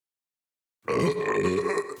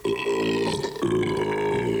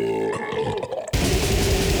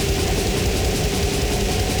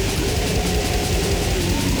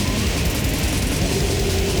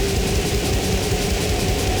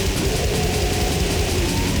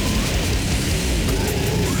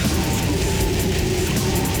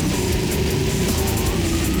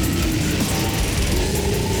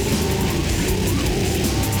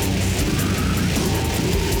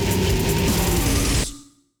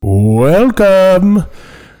Welcome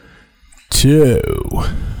to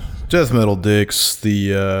Death Metal Dicks,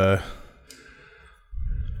 the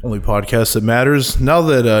only podcast that matters. Now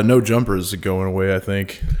that No Jumper is going away, I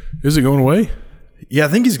think. Is it going away? Yeah, I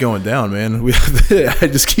think he's going down, man. I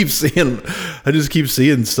just keep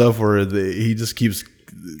seeing stuff where he just keeps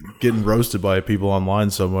getting roasted by people online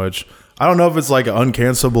so much. I don't know if it's like an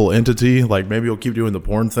uncancelable entity, like maybe he'll keep doing the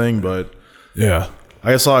porn thing, but Yeah.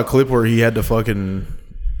 I saw a clip where he had to fucking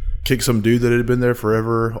kick some dude that had been there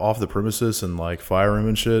forever off the premises and like fire him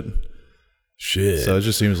and shit. Shit. So it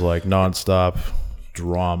just seems like nonstop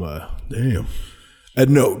drama. Damn. At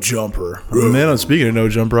No Jumper. Man, speaking of No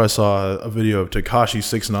Jumper, I saw a video of Tekashi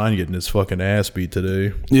 6ix9ine getting his fucking ass beat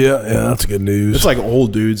today. Yeah, that's good news. It's like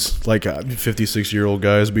old dudes, like 56-year-old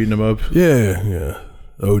guys beating him up. Yeah.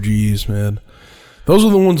 OGs, man. Those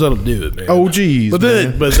are the ones that'll do it, man. OGs, but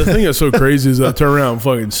man. But the thing that's so crazy is they turn around and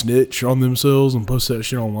fucking snitch on themselves and post that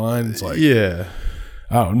shit online. It's like, yeah.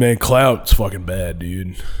 Oh, man, clout's fucking bad,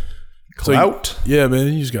 dude. Clout? So, yeah,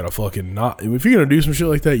 man, you just gotta fucking not. If you're gonna do some shit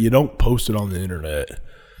like that, you don't post it on the internet.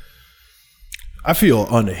 I feel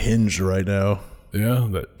unhinged right now. Yeah,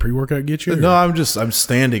 that pre-workout get you? No, I'm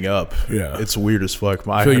standing up. Yeah. It's weird as fuck.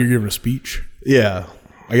 I feel like you're giving a speech. Yeah.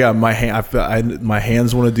 I got my hand. My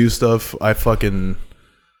hands want to do stuff. I fucking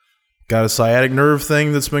got a sciatic nerve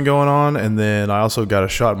thing that's been going on, and then I also got a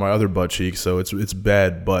shot in my other butt cheek. So it's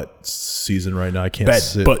bad butt season right now. I can't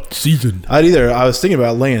sit. Bad butt season. I was thinking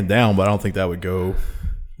about laying down, but I don't think that would go.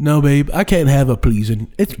 No, babe, I can't have a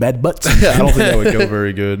pleasing. It's bad butt season. I don't think that would go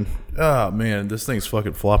very good. Oh man, this thing's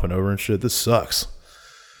fucking flopping over and shit. This sucks.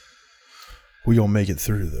 We gonna make it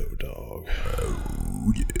through though, dog.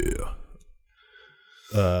 Oh yeah.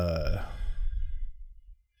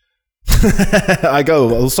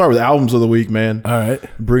 We'll start with albums of the week, man. All right.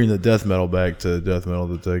 Bringing the death metal back to Death Metal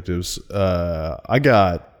Detectives. I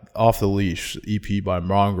got Off the Leash EP by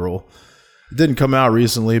Mongrel. It didn't come out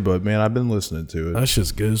recently, but man, I've been listening to it. That's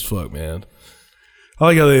just good as fuck, man. I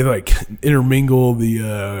like how they like intermingle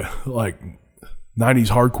the like 90s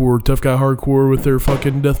hardcore, tough guy hardcore with their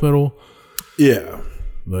fucking death metal. Yeah.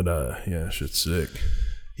 But yeah, shit's sick.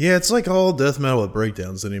 Yeah, it's like all death metal with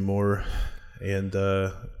breakdowns anymore. And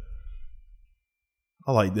I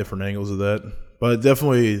like different angles of that. But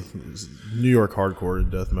definitely New York hardcore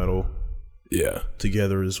and death metal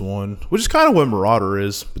together is one. Which is kind of what Marauder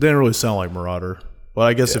is. But they didn't really sound like Marauder. But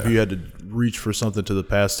I guess if you had to reach for something to the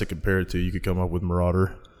past to compare it to, you could come up with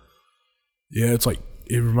Marauder. Yeah, it's like,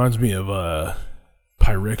 it reminds me of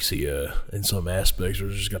Pyrexia in some aspects. Where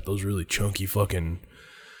it's just got those really chunky fucking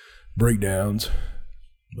breakdowns.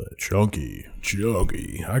 But chunky.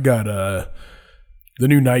 I got the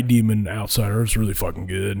new Night Demon Outsider. It's really fucking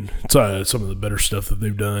good. It's some of the better stuff that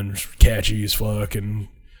they've done. It's catchy as fuck, and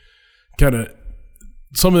kind of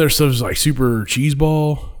some of their stuff is like super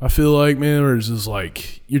cheeseball. I feel like, man, where it's just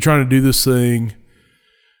like you're trying to do this thing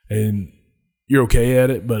and you're okay at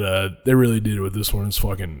it, but they really did it with this one. It's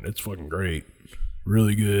fucking great.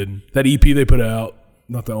 Really good. That EP they put out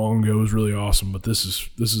not that long ago was really awesome, but this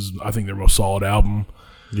is I think their most solid album.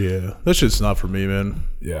 Yeah, that shit's not for me, man.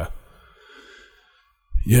 Yeah,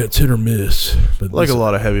 it's hit or miss. But like a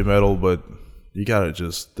lot of heavy metal, but you have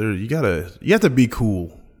to be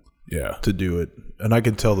cool. Yeah, to do it, and I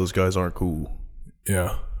can tell those guys aren't cool.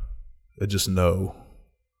 Yeah, I just know.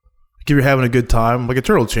 Like if you're having a good time, like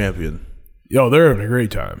Eternal Champion. Yo, they're having a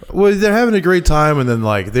great time. Well, they're having a great time, and then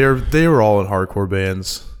like they were all in hardcore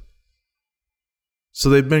bands, so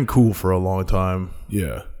they've been cool for a long time.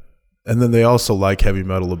 Yeah. And then they also like heavy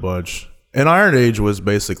metal a bunch. And Iron Age was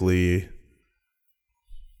basically...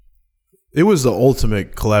 It was the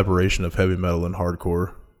ultimate collaboration of heavy metal and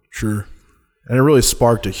hardcore. Sure. And it really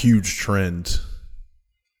sparked a huge trend.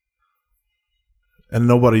 And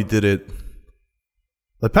nobody did it.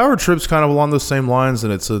 The Power Trip's kind of along those same lines,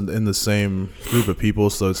 and it's in the same group of people,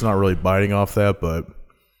 so it's not really biting off that, but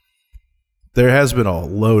there has been a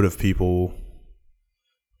load of people...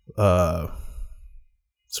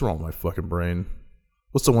 What's wrong with my fucking brain?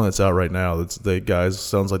 What's the one that's out right now? That's the guys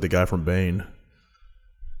sounds like the guy from Bane.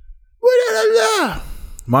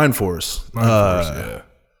 Mind Force.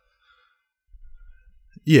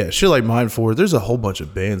 Yeah, shit like Mind Force. There's a whole bunch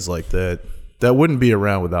of bands like that. that wouldn't be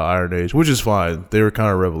around without Iron Age, which is fine. They were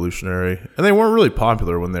kind of revolutionary. And they weren't really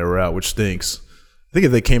popular when they were out, which stinks. I think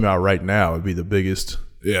if they came out right now, it'd be the biggest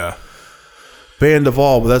band of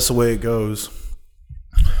all, but that's the way it goes.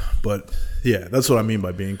 But yeah, that's what I mean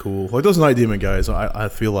by being cool. Like those Night Demon guys, I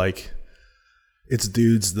feel like it's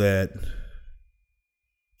dudes that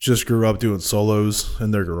just grew up doing solos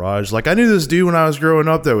in their garage. Like I knew this dude when I was growing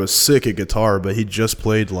up that was sick at guitar, but he just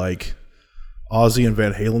played like Ozzy and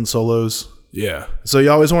Van Halen solos. Yeah. So he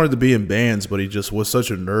always wanted to be in bands, but he just was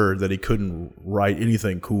such a nerd that he couldn't write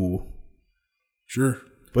anything cool. Sure.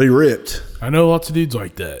 But he ripped. I know lots of dudes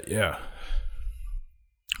like that, yeah.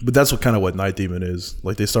 But that's what Night Demon is.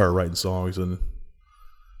 Like they started writing songs and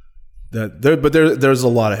there's a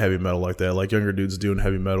lot of heavy metal like that. Like younger dudes doing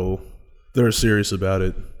heavy metal. They're serious about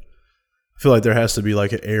it. I feel like there has to be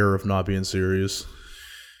like an air of not being serious.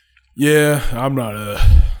 Yeah, I'm not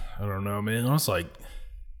I don't know, man. I was like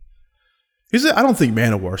I don't think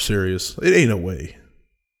Manowar's serious. It ain't a way.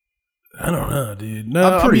 I don't know, dude.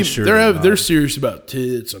 No, I'm pretty sure they're serious about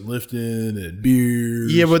tits and lifting and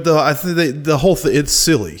beers. Yeah, but I think the whole thing, it's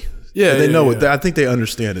silly. Yeah, they know it. I think they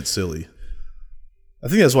understand it's silly. I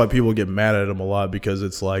think that's why people get mad at them a lot because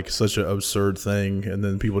it's like such an absurd thing, and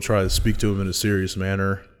then people try to speak to them in a serious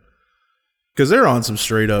manner because they're on some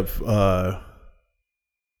straight up.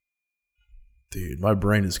 Dude, my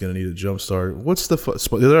brain is gonna need a jump start. What's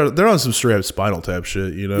the they're on some straight up Spinal Tap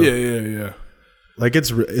shit, you know? Yeah. Like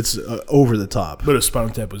it's over the top. But a Spinal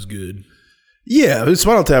Tap was good. Yeah,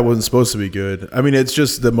 Spinal Tap wasn't supposed to be good. I mean, it's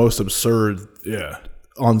just the most absurd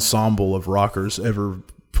ensemble of rockers ever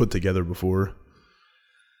put together before.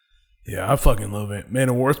 Yeah, I fucking love it.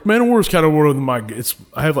 Manowar is kind of one of my.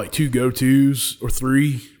 I have like 2 go-tos or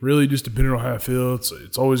 3, really, just depending on how I feel.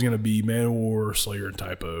 It's always gonna be Manowar, Slayer, and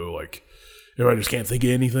Typo. Like if I just can't think of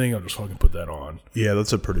anything, I'll just fucking put that on. Yeah,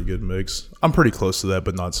 that's a pretty good mix. I'm pretty close to that,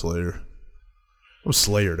 but not Slayer. I'm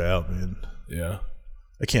Slayered out, man. Yeah.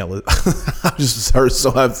 I can't I'm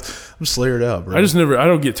Slayered out, bro. I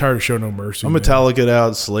don't get tired of Show No Mercy. I'm Metallica'd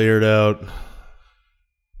out, Slayered out.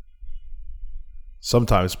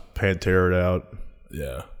 Sometimes Panthera'd out.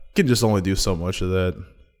 Yeah. You can just only do so much of that.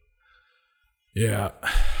 Yeah,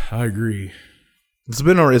 I agree. It's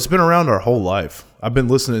been around our whole life. I've been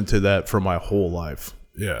listening to that for my whole life.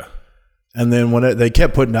 Yeah. And then when they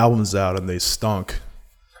kept putting albums out and they stunk.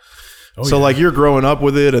 Oh, so like you're growing up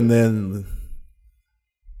with it, and then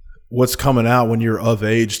what's coming out when you're of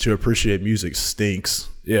age to appreciate music stinks.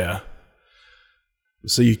 Yeah.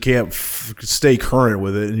 So you can't stay current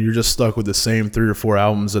with it, and you're just stuck with the same 3 or 4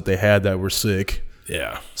 albums that they had that were sick.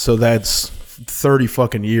 Yeah. So that's 30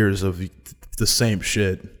 fucking years of the same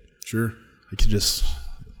shit. Sure. You could just...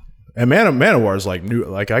 And Manowar is like new.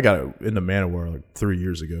 Like I got into Manowar like 3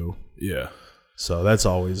 years ago. Yeah. So that's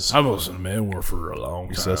always... I've listened to Manowar for a long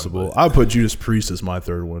time. Accessible. I put Judas Priest as my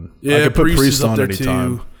 3rd one. Yeah, I could put Priest on there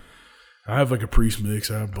anytime. too. I have like a Priest mix.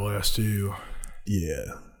 I have Blast too. Yeah.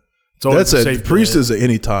 That's it. Priest is at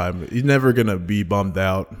any time. He's never going to be bummed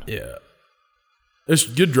out. Yeah. It's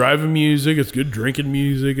good driving music. It's good drinking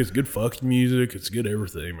music. It's good fucking music. It's good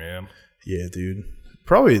everything, man. Yeah, dude.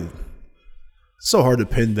 Probably it's so hard to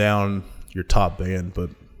pin down your top band, but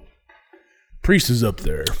Priest is up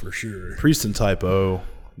there for sure. Priest and Typo.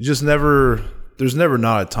 You just never, there's never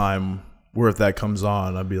not a time where if that comes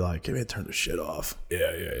on, I'd be like, hey man, turn the shit off.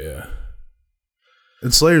 Yeah.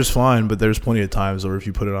 And Slayer's fine, but there's plenty of times where if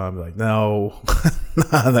you put it on, I'd be like, no,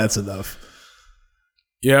 nah, that's enough.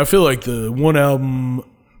 Yeah, I feel like the one album,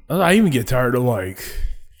 I even get tired of like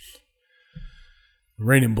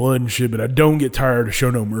Rain and Blood and shit, but I don't get tired of Show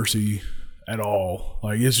No Mercy at all.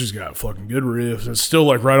 Like it's just got fucking good riffs. It's still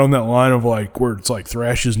like right on that line of like where it's like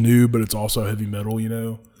thrash is new, but it's also heavy metal, you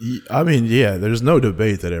know? I mean, yeah, there's no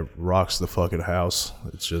debate that it rocks the fucking house.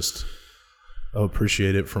 It's just... I'll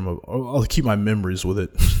appreciate it I'll keep my memories with it.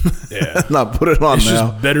 Yeah. Not put it on it's now.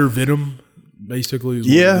 It's just better Venom, basically, is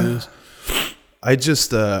what it is. I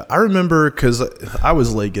just, I remember, because I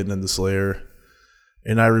was late getting into Slayer,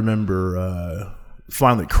 and I remember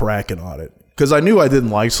finally cracking on it. Because I knew I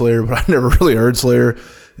didn't like Slayer, but I never really heard Slayer.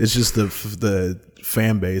 It's just the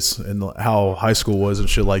fan base and how high school was and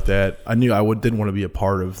shit like that. I knew I didn't want to be a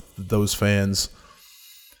part of those fans.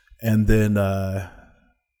 And then...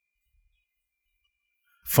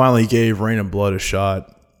 finally gave Rain and Blood a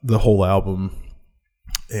shot, the whole album,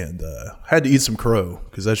 and had to eat some crow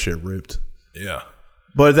because that shit ripped. Yeah.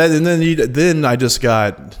 But then I just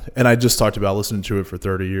got, and I just talked about listening to it for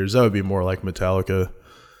 30 years. That would be more like Metallica.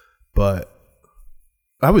 But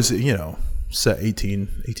I was, 18,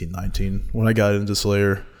 19 when I got into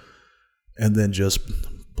Slayer, and then just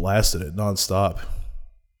blasted it nonstop.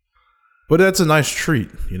 But that's a nice treat,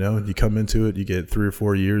 you know. You come into it, you get 3 or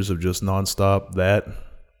 4 years of just nonstop that.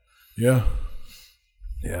 Yeah.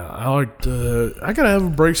 Yeah, I gotta have a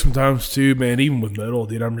break sometimes too, man. Even with metal,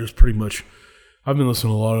 dude, I'm just pretty much. I've been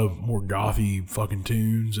listening to a lot of more gothy fucking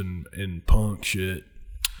tunes and punk shit.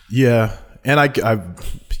 Yeah, and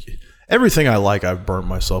I've everything I like, I've burnt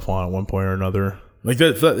myself on at one point or another. Like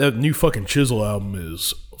that new fucking Chisel album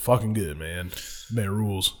is fucking good, man. Man,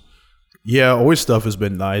 rules. Yeah, always stuff has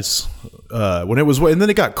been nice. When it was, and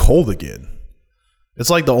then it got cold again.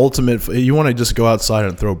 It's like the ultimate. You want to just go outside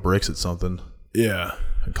and throw bricks at something. Yeah.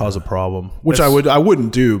 And cause a problem, which I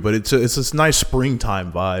wouldn't do, but it's this nice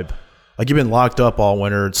springtime vibe. Like you've been locked up all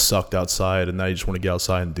winter, it's sucked outside, and now you just want to get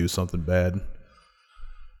outside and do something bad.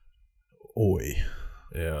 Oi,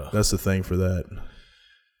 yeah, that's the thing for that.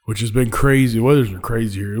 Which has been crazy. The weather's been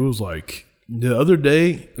crazy here. It was like the other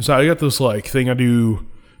day. So I got this like thing I do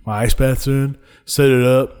my ice baths in. Set it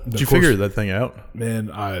up. Did you figure that thing out?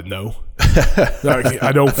 Man, I know.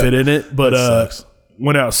 I don't fit in it, but sucks.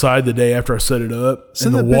 Went outside the day after I set it up.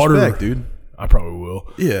 Send and that the water bitch back, dude. I probably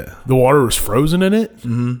will. Yeah. The water was frozen in it.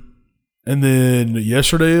 Mm-hmm. And then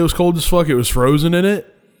yesterday it was cold as fuck. It was frozen in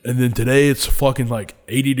it. And then today it's fucking like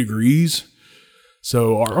 80 degrees.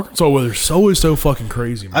 So our Arkansas weather is always so fucking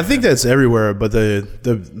crazy, man. I think that's everywhere, but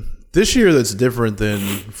this year that's different than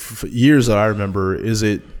years that I remember is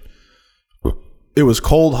it was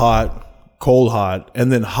cold, hot,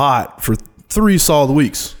 and then hot for 3 solid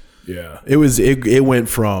weeks. Yeah. It went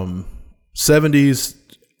from 70s,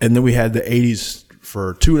 and then we had the 80s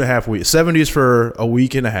for 2.5 weeks, 70s for a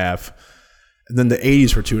week and a half, and then the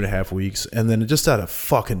 80s for 2.5 weeks, and then just out of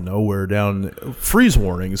fucking nowhere down freeze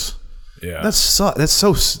warnings. Yeah. That's so,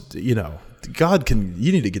 you know,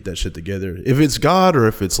 you need to get that shit together. If it's God or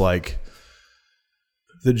if it's like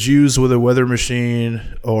the Jews with a weather machine,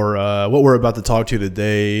 or what we're about to talk to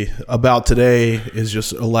today is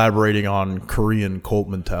just elaborating on Korean cult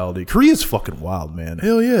mentality. Korea's fucking wild, man.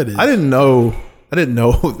 Hell yeah, it is. I didn't know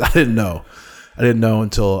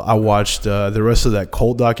until I watched the rest of that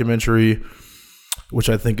cult documentary, which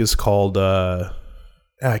I think is called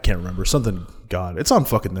I can't remember, something God. It's on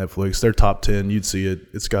fucking Netflix. They're top 10. You'd see it.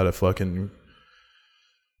 It's got a fucking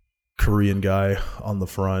Korean guy on the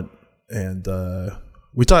front, and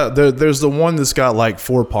we talked. There's the one that's got like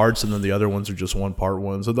 4 parts, and then the other ones are just 1-part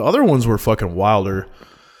ones. So the other ones were fucking wilder.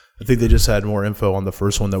 I think they just had more info on the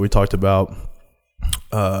first one that we talked about.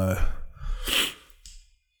 That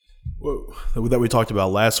we talked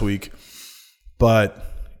about last week, but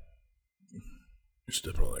you're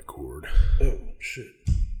stepping on that cord. Oh shit.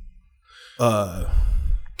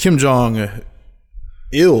 Kim Jong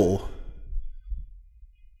Il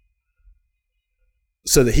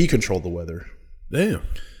said that he controlled the weather. Damn.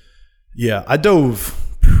 Yeah, I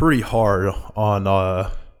dove pretty hard on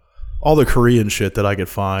all the Korean shit that I could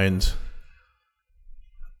find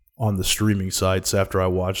on the streaming sites after I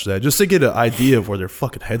watched that, just to get an idea of where their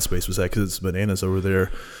fucking headspace was at, because it's bananas over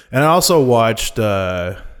there. And I also watched...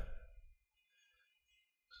 so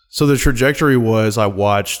the trajectory was I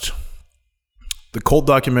watched the cult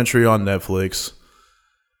documentary on Netflix,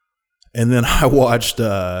 and then I watched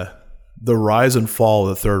The Rise and Fall of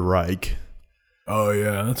the Third Reich. Oh,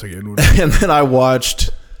 yeah, that's a good one. And then I watched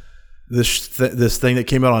this thing that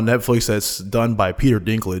came out on Netflix that's done by Peter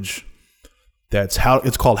Dinklage.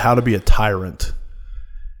 It's called How to Be a Tyrant.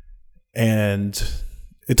 And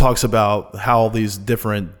it talks about how these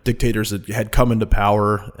different dictators that had come into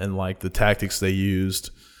power and like the tactics they used.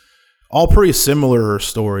 All pretty similar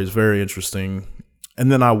stories, very interesting.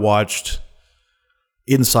 And then I watched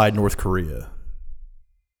Inside North Korea,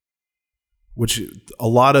 which a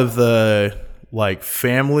lot of the like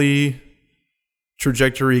family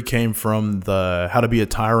trajectory came from the How to Be a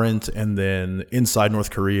Tyrant, and then Inside North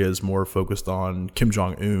Korea is more focused on Kim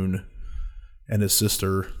Jong-un and his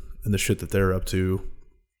sister and the shit that they're up to.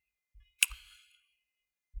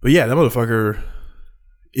 But yeah, that motherfucker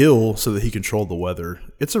ill so that he controlled the weather.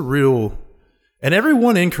 It's a real... And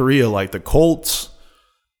everyone in Korea, like the cults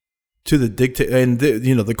to the dictator, and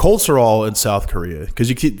the cults are all in South Korea,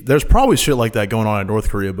 because there's probably shit like that going on in North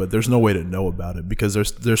Korea, but there's no way to know about it because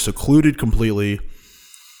they're secluded completely.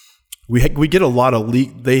 We get a lot of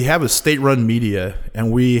leak. They have a state-run media,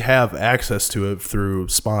 and we have access to it through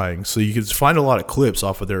spying. So you can find a lot of clips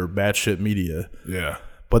off of their batshit media. Yeah,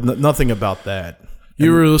 but nothing about that.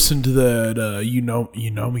 You ever listen to that? You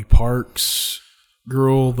know me Parks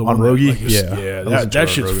girl, the on one Rogie? Yeah. That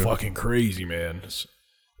shit's fucking crazy, man.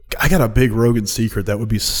 I got a big Rogan secret that would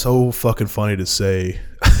be so fucking funny to say.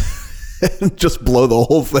 and just blow the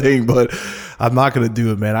whole thing, but I'm not going to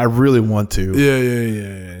do it, man. I really want to.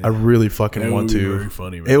 Yeah. I really fucking want to. It would be very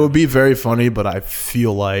funny, man. It would be very funny, but I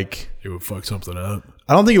feel like it would fuck something up.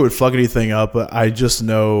 I don't think it would fuck anything up, but I just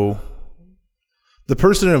know the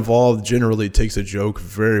person involved generally takes a joke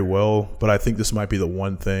very well, but I think this might be the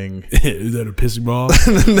one thing that'll piss him off.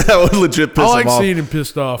 That would legit piss him off. I like seeing him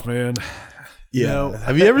pissed off, man. Yeah. You know,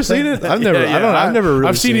 have you ever seen it? I've never. I've never. Really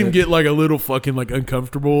I've seen him get like a little fucking like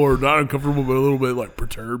uncomfortable, or not uncomfortable, but a little bit like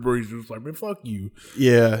perturbed, where he's just like, "Man, fuck you."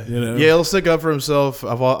 Yeah. You know? Yeah. He'll stick up for himself.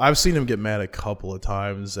 I've seen him get mad a couple of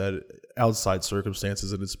times at outside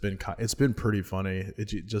circumstances, and it's been pretty funny.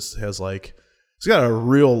 It just has like it's got a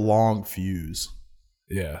real long fuse.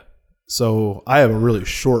 Yeah. So I have a really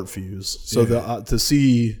short fuse. So to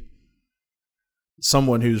see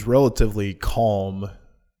someone who's relatively calm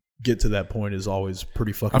get to that point is always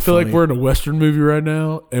pretty fucking I feel funny. like we're in a Western movie right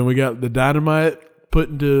now, and we got the dynamite put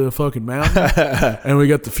into a fucking mountain, and we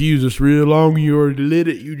got the fuse that's real long. You already lit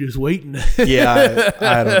it. You just waiting. Yeah,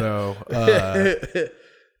 I don't know.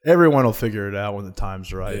 Everyone will figure it out when the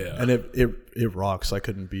time's right. Yeah. And it rocks. I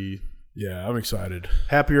couldn't be I'm excited.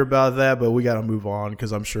 Happier about that, but we got to move on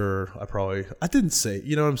because I'm sure I didn't say,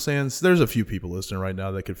 you know what I'm saying? So there's a few people listening right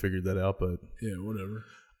now that could figure that out, but yeah, whatever.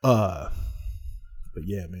 But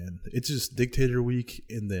yeah, man, it's just dictator week,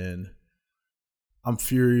 and then I'm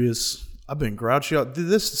furious. I've been grouchy.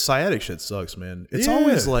 This sciatic shit sucks, man. It's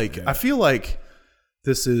always like I feel like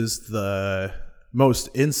this is the most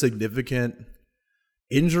insignificant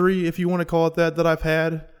injury, if you want to call it that I've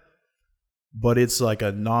had, but it's like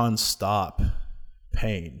a nonstop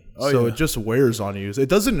pain. It just wears on you. It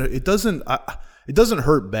doesn't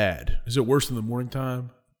hurt bad. Is it worse in the morning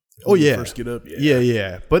time? Oh yeah. First get up.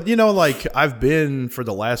 Yeah. But you know, like I've been for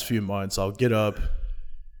the last few months, I'll get up.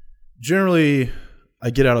 Generally,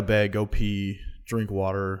 I get out of bed, go pee, drink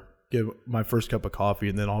water, get my first cup of coffee,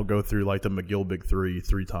 and then I'll go through like the McGill Big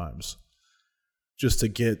three times, just to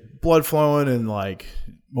get blood flowing and like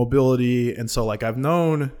mobility. And so like I've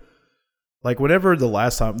known, like whenever the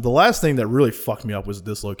last thing that really fucked me up was a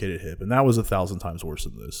dislocated hip, and that was 1,000 times worse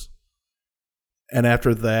than this. And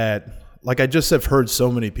after that, like I just have heard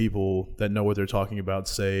so many people that know what they're talking about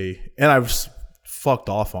say, and I've fucked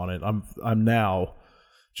off on it. I'm now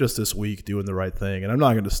just this week doing the right thing, and I'm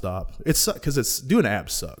not going to stop. It's because doing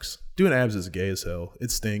abs sucks. Doing abs is gay as hell.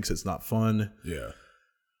 It stinks. It's not fun. Yeah.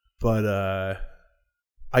 But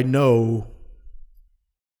I know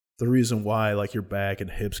the reason why like your back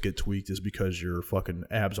and hips get tweaked is because your fucking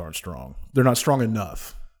abs aren't strong. They're not strong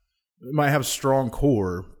enough. It might have a strong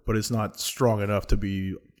core, but it's not strong enough to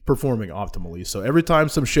be performing optimally. So every time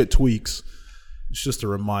some shit tweaks, it's just a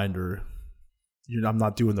reminder I'm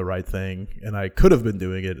not doing the right thing, and I could have been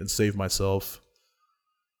doing it and saved myself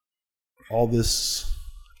all this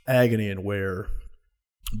agony and wear.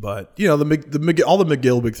 But you know, all the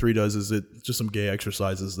McGill Big Three does is it just some gay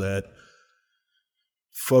exercises that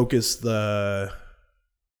focus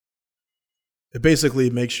it basically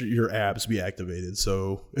makes your abs be activated.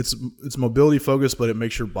 So it's mobility focused, but it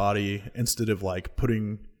makes your body, instead of like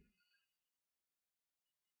putting,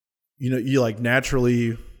 you like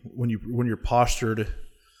naturally when you're postured,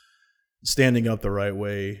 standing up the right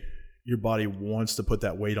way, your body wants to put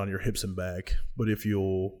that weight on your hips and back. But if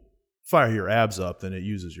you'll fire your abs up, then it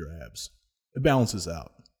uses your abs. It balances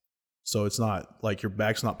out. So it's not like your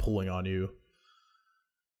back's not pulling on you.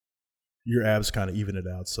 Your abs kind of even it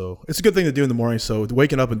out. So it's a good thing to do in the morning. So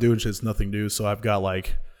waking up and doing shit is nothing new. So I've got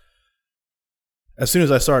like, as soon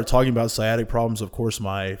as I started talking about sciatic problems, of course,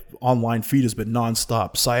 my online feed has been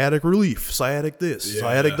nonstop. Sciatic relief, sciatic this,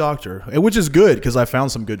 sciatic doctor, which is good because I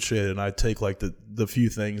found some good shit, and I take like the few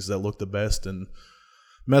things that look the best and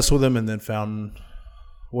mess with them, and then found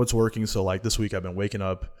what's working. So like this week I've been waking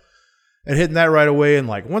up and hitting that right away, and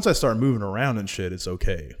like once I start moving around and shit, it's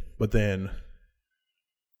okay. But then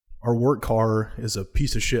our work car is a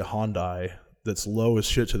piece of shit Hyundai that's low as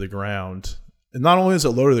shit to the ground. And not only is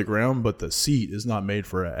it low to the ground, but the seat is not made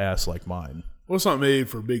for an ass like mine. Well, it's not made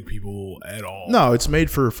for big people at all. No, it's made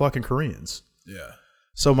for fucking Koreans. Yeah.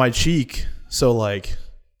 So my cheek, like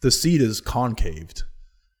the seat is concaved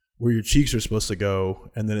where your cheeks are supposed to go,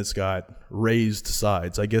 and then it's got raised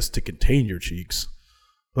sides, I guess, to contain your cheeks.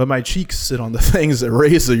 But my cheeks sit on the things that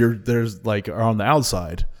raise are on the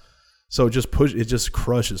outside. So it just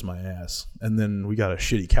crushes my ass. And then we got a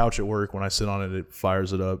shitty couch at work. When I sit on it, it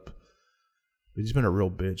fires it up. He's been a real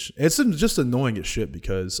bitch. It's just annoying as shit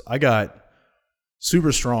because I got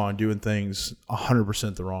super strong doing things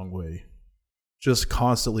 100% the wrong way. Just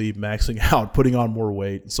constantly maxing out, putting on more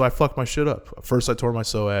weight. So I fucked my shit up. First I tore my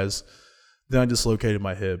psoas, then I dislocated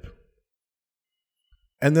my hip.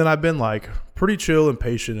 And then I've been like pretty chill and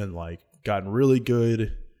patient and like gotten really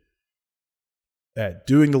good at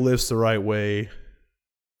doing the lifts the right way.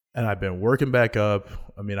 And I've been working back up.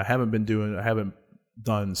 I mean, I haven't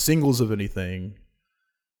done singles of anything.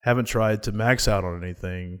 Haven't tried to max out on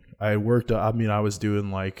anything. I was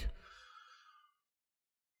doing like,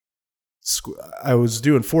 I was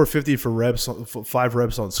doing 450 for reps, 5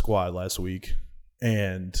 reps on squat last week.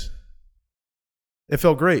 And it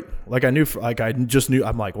felt great. Like I'm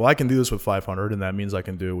like, well, I can do this with 500, and that means I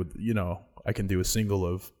can do it with, I can do a single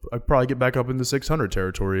of, I'd probably get back up into 600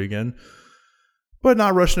 territory again. But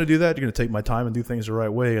not rushing to do that. You're going to take my time and do things the right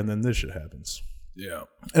way, and then this shit happens. Yeah.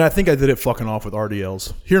 And I think I did it fucking off with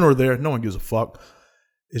RDLs. Here nor there, no one gives a fuck.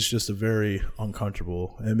 It's just a very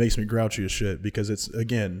uncomfortable, and it makes me grouchy as shit because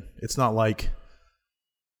it's not like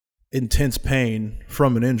intense pain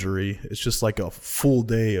from an injury. It's just like a full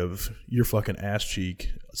day of your fucking ass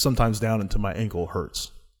cheek, sometimes down into my ankle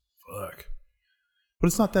hurts. Fuck. But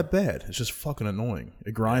it's not that bad. It's just fucking annoying.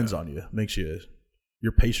 It grinds on you, makes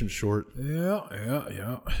your patience short.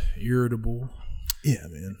 Yeah. Irritable. Yeah,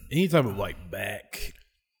 man. Any type of like back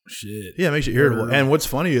shit. Yeah, it makes you irritable. And what's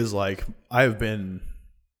funny is like I've been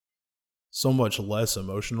so much less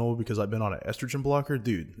emotional because I've been on an estrogen blocker.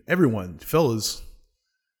 Dude, fellas,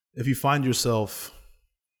 if you find yourself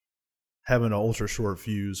having an ultra short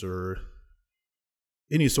fuse or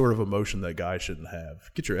any sort of emotion that guys shouldn't have,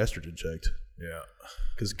 get your estrogen checked. Yeah.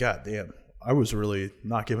 Because goddamn, I was really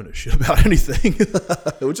not giving a shit about anything,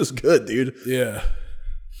 which is good, dude. Yeah.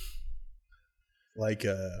 Like,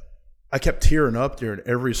 I kept tearing up during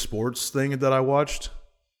every sports thing that I watched.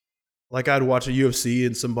 Like, I'd watch a UFC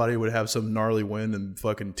and somebody would have some gnarly win and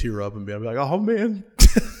fucking tear up and be like, oh, man.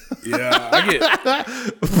 Yeah, I get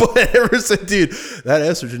But ever since, dude, that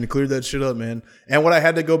estrogen cleared that shit up, man. And what I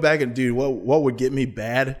had to go back and do, what would get me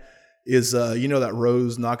bad is, that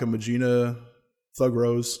Rose Nakamajima, Thug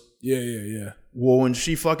Rose? Yeah. Well, when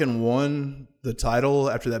she fucking won the title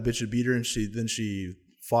after that bitch had beat her and she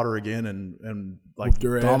fought her again and like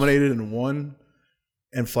dominated and won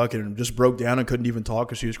and fucking just broke down and couldn't even talk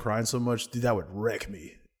because she was crying so much, dude, that would wreck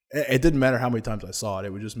me. It didn't matter how many times I saw it.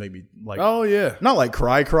 It would just make me like, oh yeah, not like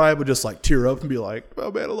cry, but just like tear up and be like,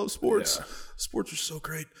 oh man, I love sports. Yeah. Sports are so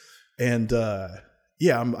great. And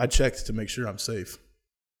I checked to make sure I'm safe.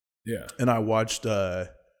 Yeah. And I watched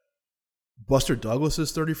Buster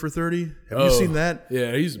Douglas's 30 for 30. Have you seen that?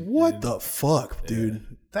 Yeah, what the fuck, dude?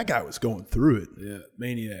 Yeah. That guy was going through it. Yeah,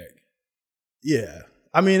 maniac. Yeah.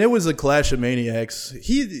 I mean, it was a clash of maniacs.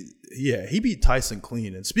 He beat Tyson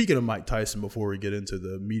clean. And speaking of Mike Tyson, before we get into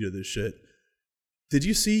the meat of this shit, did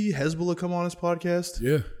you see Hezbollah come on his podcast?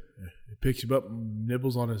 Yeah. He picks you up and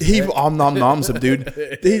nibbles on his He noms him, dude.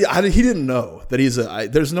 He didn't know that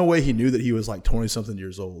there's no way he knew that he was like 20-something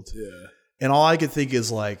years old. Yeah. And all I could think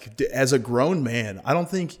is like, as a grown man, I don't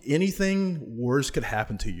think anything worse could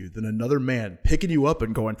happen to you than another man picking you up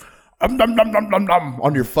and going,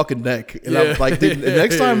 on your fucking neck. And I'm like, dude, the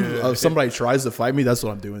next time somebody tries to fight me, that's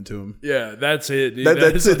what I'm doing to him. Yeah, that's it, dude.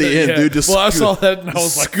 That's at the end, dude. Just I saw that and I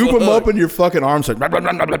was like, scoop him up in your fucking arms. Like,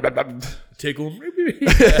 tickle him.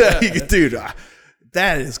 Dude,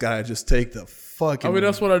 that has got to just take the fucking... I mean,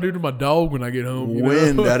 that's what I do to my dog when I get home.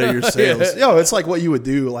 Wind out of your sails. Yo, it's like what you would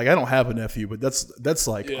do. Like, I don't have a nephew, but that's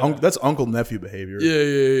like, that's uncle-nephew behavior.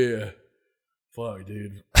 Yeah. Fuck,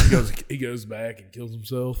 dude. He goes back and kills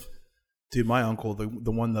himself. Dude, my uncle, the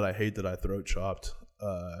one that I hate that I throat chopped,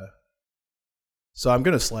 so I'm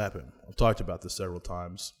going to slap him. I've talked about this several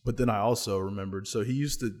times. But then I also remembered, so he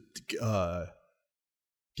used to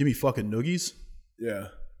give me fucking noogies. Yeah.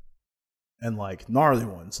 And like gnarly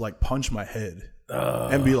ones, like punch my head.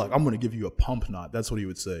 And be like, I'm going to give you a pump knot. That's what he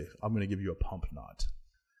would say. I'm going to give you a pump knot.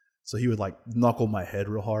 So he would like knuckle my head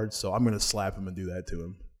real hard. So I'm going to slap him and do that to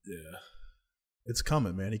him. Yeah. It's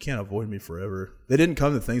coming, man. He can't avoid me forever. They didn't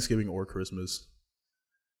come to Thanksgiving or Christmas.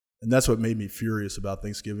 And that's what made me furious about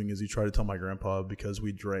Thanksgiving is he tried to tell my grandpa because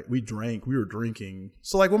we were drinking.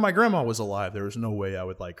 So like when my grandma was alive, there was no way I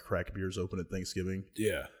would like crack beers open at Thanksgiving.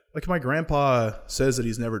 Yeah. Like my grandpa says that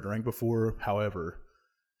he's never drank before. However,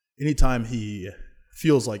 anytime he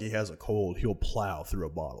feels like he has a cold, he'll plow through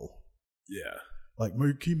a bottle. Yeah. Like,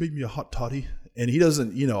 can you make me a hot toddy? And he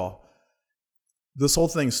doesn't, this whole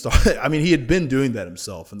thing started. I mean, he had been doing that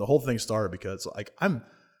himself, and the whole thing started because, like, I'm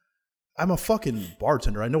a fucking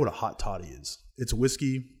bartender. I know what a hot toddy is. It's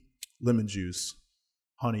whiskey, lemon juice,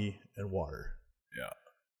 honey, and water. Yeah.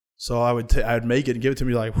 So I'd make it and give it to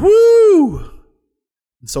me like, woo.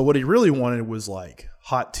 And so what he really wanted was like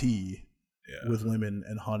hot tea with lemon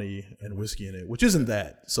and honey and whiskey in it, which isn't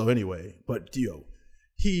that. So anyway, but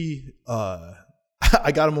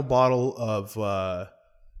I got him a bottle of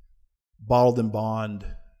bottled and bond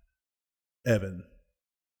Evan,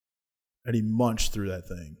 and he munched through that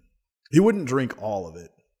thing. He wouldn't drink all of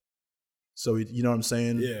it. So, you know what I'm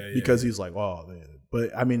saying? Yeah. Because he's like, oh, man. But,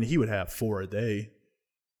 I mean, he would have 4 a day.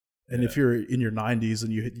 And if you're in your 90s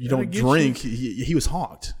and you don't drink, he was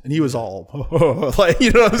honked. And he was all, like,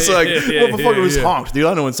 you know, it's like, what the fuck was honked? Dude,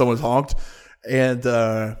 I know when someone's honked. And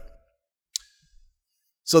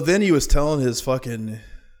so then he was telling his fucking,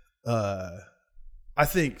 I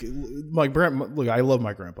think, look, I love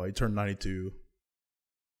my grandpa. He turned 92.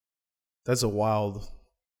 That's a wild,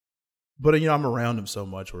 but, you know, I'm around him so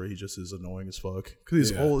much where he just is annoying as fuck. Because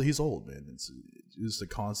he's old. He's old, man. It's just a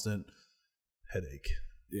constant headache.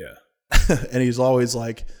 Yeah. And he's always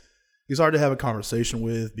like, he's hard to have a conversation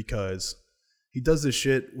with because he does this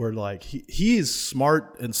shit where, like, he's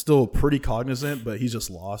smart and still pretty cognizant, but he's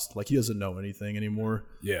just lost. Like, he doesn't know anything anymore.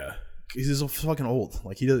 Yeah. He's so fucking old.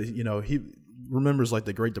 Like, he does, you know, he remembers, like,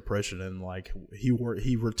 the Great Depression, and, like,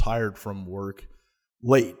 he retired from work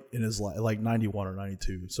late in his life, like 91 or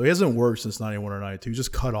 92. So he hasn't worked since 91 or 92. He's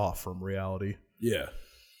just cut off from reality. Yeah.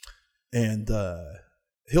 And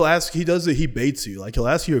he'll ask, he baits you. Like, he'll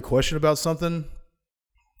ask you a question about something,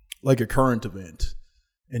 like a current event,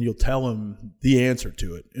 and you'll tell him the answer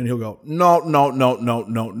to it. And he'll go, no.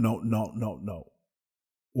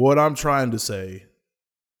 What I'm trying to say,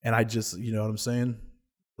 and I just, you know what I'm saying?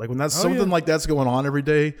 Like, when that's something like that's going on every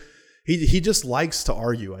day, he just likes to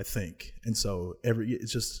argue, I think. And so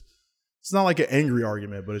it's not like an angry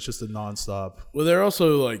argument, but it's just a nonstop. Well, they're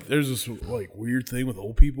also like, there's this like weird thing with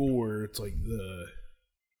old people where it's like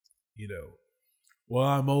you know, well,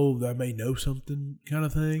 I'm old, I may know something kind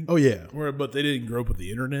of thing. Oh yeah. But they didn't grow up with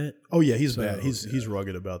the internet. Oh yeah, he's bad. He's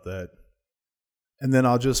rugged about that. And then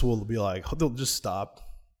we'll be like, they'll just stop.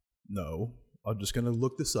 No, I'm just going to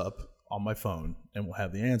look this up on my phone and we'll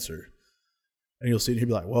have the answer. And you'll see, he'll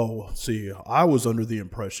be like, well, see, I was under the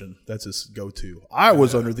impression. That's his go-to. I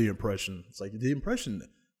was under the impression. It's like, the impression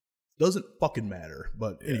doesn't fucking matter.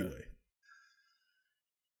 But anyway.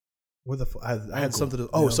 What the I had something to...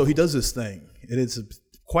 Oh, so he does this thing. And it's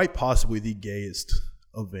quite possibly the gayest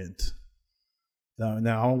event.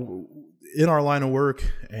 Now, in our line of work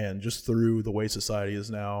and just through the way society is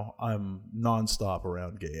now, I'm nonstop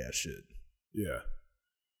around gay-ass shit. Yeah.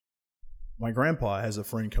 My grandpa has a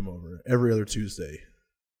friend come over every other Tuesday.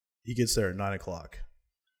 He gets there at 9 o'clock.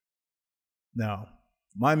 Now,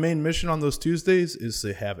 my main mission on those Tuesdays is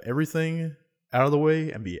to have everything out of the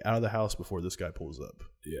way and be out of the house before this guy pulls up.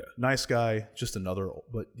 Yeah. Nice guy, just another,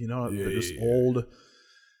 but you know, they're just old.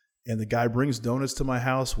 And the guy brings donuts to my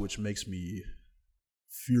house, which makes me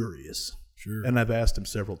furious. Sure. And I've asked him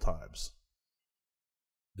several times.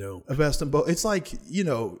 No. I've asked him both. It's like, you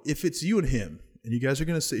know, if it's you and him, and you guys are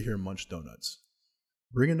going to sit here and munch donuts,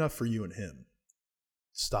 bring enough for you and him.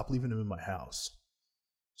 Stop leaving him in my house.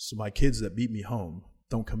 So my kids that beat me home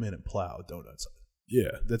don't come in and plow donuts.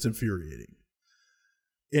 Yeah. That's infuriating.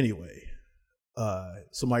 Anyway,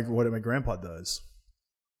 so what my grandpa does,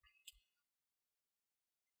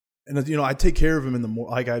 and you know, I take care of him in the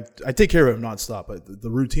morning. Like I take care of him nonstop. But the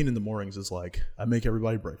routine in the mornings is like, I make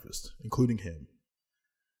everybody breakfast, including him.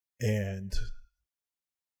 And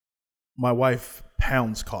my wife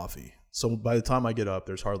pounds coffee. So by the time I get up,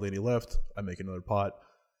 there's hardly any left. I make another pot.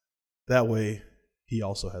 That way, he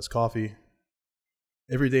also has coffee.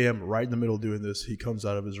 Every day I'm right in the middle doing this. He comes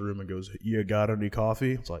out of his room and goes, you got any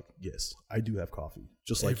coffee? It's like, yes, I do have coffee.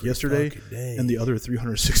 Just like yesterday and the other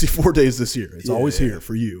 364 days this year. It's always here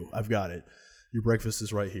for you. I've got it. Your breakfast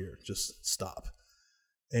is right here. Just stop.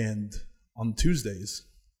 And on Tuesdays,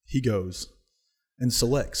 he goes and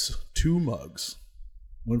selects 2 mugs.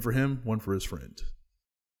 One for him, one for his friend.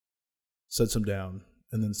 Sets him down,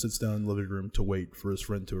 and then sits down in the living room to wait for his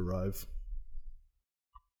friend to arrive.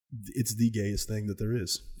 It's the gayest thing that there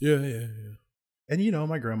is. Yeah. And, you know,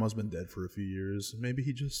 my grandma's been dead for a few years. Maybe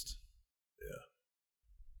he just... Yeah.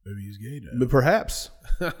 Maybe he's gay now. But perhaps.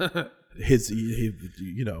 He,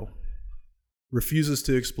 you know, refuses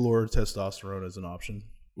to explore testosterone as an option.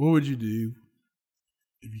 What would you do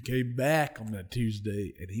if you came back on that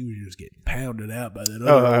Tuesday and he was just getting pounded out by that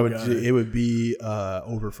other guy? It would be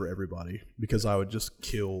over for everybody because I would just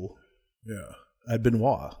kill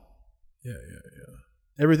Benoit. Yeah.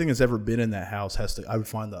 Everything that's ever been in that house I would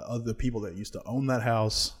find the other people that used to own that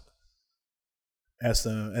house, ask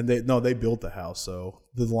them, and they built the house, so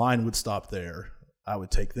the line would stop there. I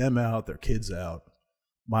would take them out, their kids out,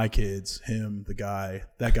 my kids, him, the guy,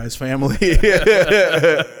 that guy's family.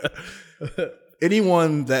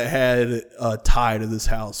 Anyone that had a tie to this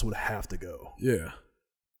house would have to go. Yeah.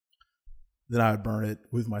 Then I would burn it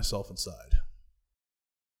with myself inside.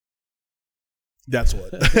 That's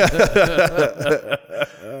what.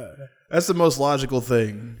 That's the most logical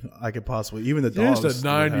thing I could possibly. Even the dogs. Just a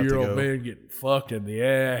 90-year-old man getting fucked in the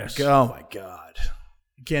ass. Oh my god!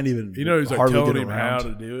 You can't even. You know, he's like telling him how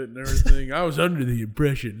to do it and everything. I was under the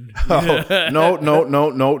impression. No.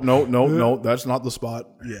 That's not the spot.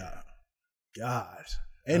 Yeah. God.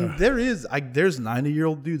 And there's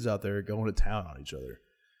 90-year-old dudes out there going to town on each other.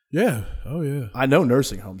 Yeah. Oh, yeah. I know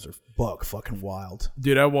nursing homes are fucking wild.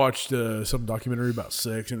 Dude, I watched some documentary about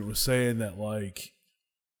sex, and it was saying that, like,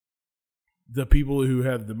 the people who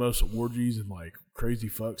have the most orgies and, like, crazy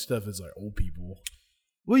fuck stuff is, like, old people.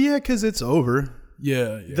 Well, yeah, because it's over.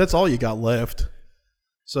 Yeah. That's all you got left.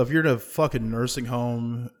 So if you're in a fucking nursing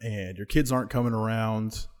home and your kids aren't coming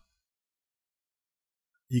around,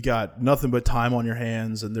 you got nothing but time on your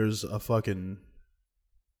hands, and there's a fucking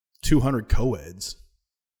 200 co-eds.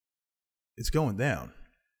 It's going down.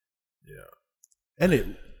 Yeah. And it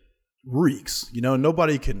reeks. You know,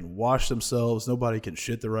 nobody can wash themselves. Nobody can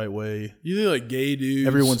shit the right way. You think like gay dudes.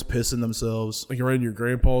 Everyone's pissing themselves. Like around your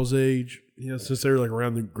grandpa's age. You know, since they're like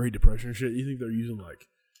around the Great Depression and shit, you think they're using like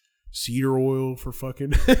cedar oil for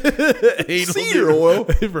fucking anal? Cedar oil?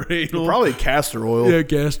 For anal. Probably castor oil. Yeah,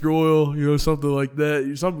 castor oil. You know, something like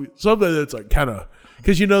that. Something that's like kind of,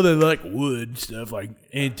 because you know they like wood stuff, like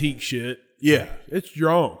antique shit. Yeah. It's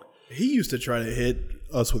strong. He used to try to hit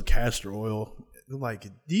us with castor oil. Like,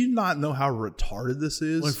 do you not know how retarded this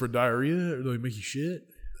is? Like for diarrhea? Or like make you shit?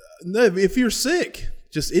 No, if you're sick,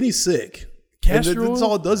 just any sick. Castor oil? That's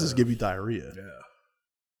all it does is give you diarrhea. Yeah.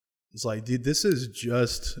 It's like, dude, this is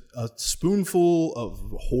just a spoonful of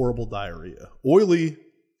horrible diarrhea. Oily,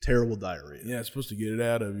 terrible diarrhea. Yeah, it's supposed to get it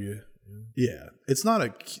out of you. Yeah. It's not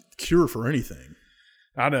a cure for anything.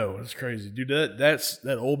 I know, it's crazy, dude. That's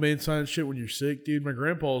that old man science shit when you're sick, dude. My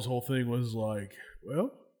grandpa's whole thing was like,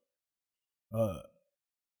 well,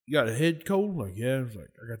 you got a head cold? Like, yeah. I was like,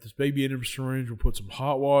 I got this baby in a syringe. We'll put some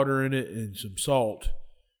hot water in it and some salt.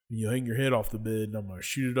 And you hang your head off the bed, and I'm gonna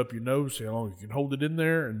shoot it up your nose, see how long you can hold it in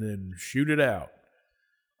there, and then shoot it out.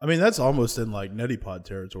 I mean, that's almost in like neti pod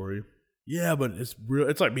territory. Yeah, but it's real.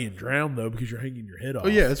 It's like being drowned though because you're hanging your head off. Oh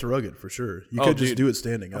yeah, it's rugged for sure. You could just do it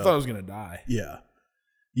standing up. I thought I was gonna die. Yeah.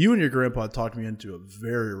 You and your grandpa talked me into a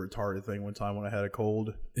very retarded thing one time when I had a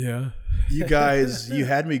cold. Yeah. You guys, you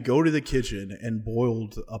had me go to the kitchen and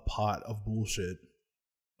boiled a pot of bullshit.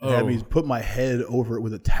 And had me put my head over it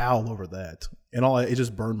with a towel over that. And it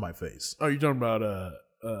just burned my face. Oh, you're talking about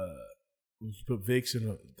you put Vicks in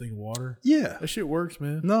a thing of water? Yeah. That shit works,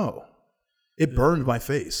 man. No. It burned my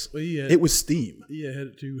face. Well, yeah. It was steam. Yeah, had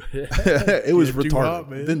it too. It was retarded. Hot,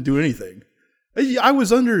 man. It didn't do anything. I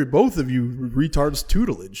was under both of you retards'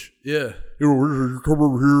 tutelage. Yeah. You come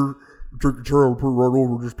over here, take the towel, put it right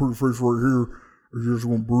over, just put your face right here, and you're just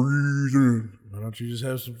going to breathe in. Why don't you just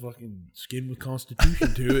have some fucking skin with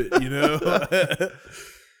constitution to it, you know?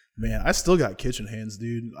 Man, I still got kitchen hands,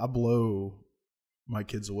 dude. I blow my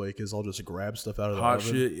kids away because I'll just grab stuff out of the hot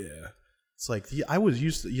oven. shit, yeah. It's like, I was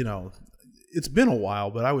used to, you know, it's been a while,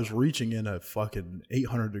 but I was reaching in a fucking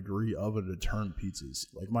 800-degree oven to turn pizzas.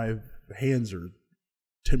 Like, my hands are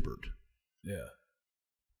tempered. Yeah.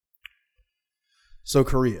 So,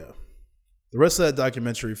 Korea. The rest of that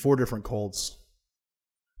documentary, 4 different cults.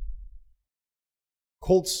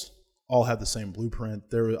 Cults all have the same blueprint.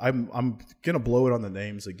 I'm going to blow it on the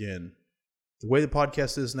names again. The way the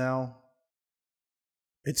podcast is now,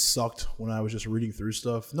 it sucked when I was just reading through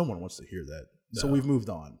stuff. No one wants to hear that. No. So we've moved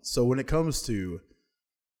on. So when it comes to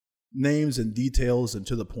names and details and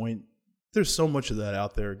to the point, there's so much of that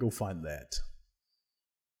out there. Go find that.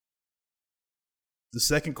 The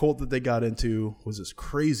second cult that they got into was this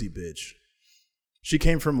crazy bitch. She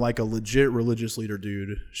came from like a legit religious leader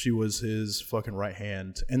dude. She was his fucking right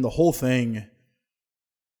hand. And the whole thing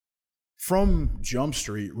from Jump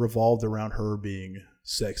Street revolved around her being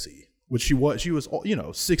sexy. Which she was,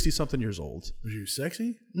 60-something years old. Was she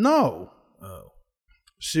sexy? No. Oh.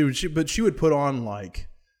 But she would put on like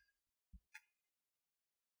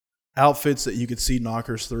outfits that you could see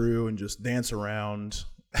knockers through and just dance around.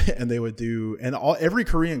 And they would do, and every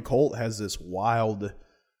Korean cult has this wild.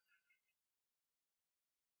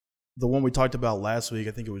 The one we talked about last week,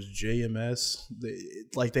 I think it was JMS.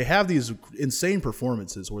 They have these insane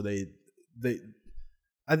performances where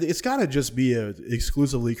it's got to just be a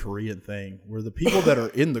exclusively Korean thing where the people that are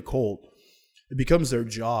in the cult, it becomes their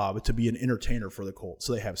job to be an entertainer for the cult.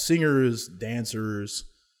 So they have singers, dancers,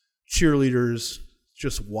 cheerleaders,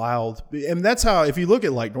 just wild. And that's how, if you look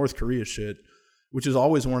at like North Korea shit, which is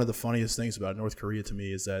always one of the funniest things about North Korea to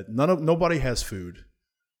me, is that nobody has food.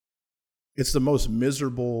 It's the most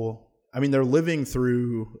miserable. I mean, they're living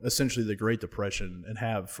through essentially the Great Depression and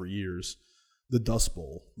have for years. the Dust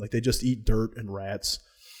Bowl. Like, they just eat dirt and rats.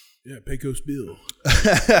 Yeah, Pecos Bill.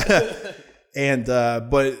 And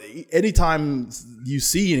but anytime you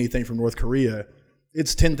see anything from North Korea,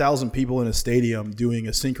 it's 10,000 people in a stadium doing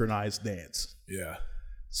a synchronized dance. Yeah.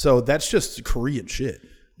 So that's just Korean shit.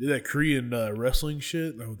 Did that Korean wrestling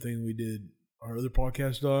shit, the whole thing we did our other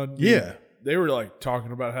podcast on? Yeah. They were like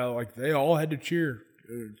talking about how like they all had to cheer.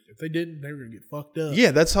 If they didn't, they were gonna get fucked up.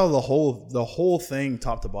 Yeah, that's how the whole thing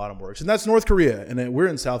top to bottom works. And that's North Korea. And then we're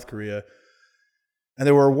in South Korea. And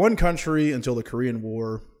they were one country until the Korean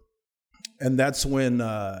War. And that's when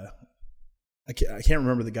I can't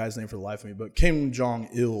remember the guy's name for the life of me, but Kim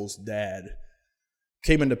Jong-il's dad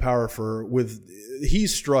came into power he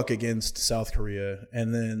struck against South Korea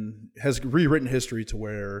and then has rewritten history to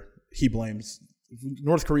where he blames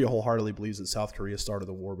North Korea wholeheartedly believes that South Korea started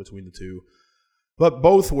the war between the two. But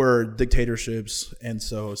both were dictatorships, and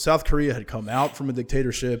so South Korea had come out from a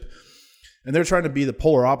dictatorship, and they're trying to be the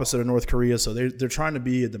polar opposite of North Korea, so they're trying to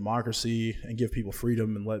be a democracy and give people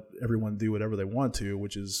freedom and let everyone do whatever they want to,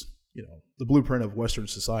 which is, the blueprint of Western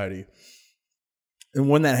society. And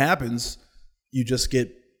when that happens, you just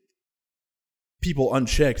get people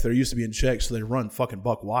unchecked. They're used to being checked, so they run fucking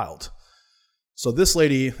buck wild. So this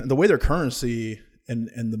lady, and the way their currency and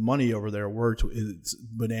the money over there worked is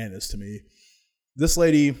bananas to me. This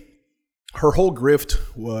lady, her whole grift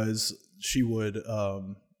was she would,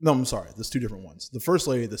 no, I'm sorry, there's two different ones. The first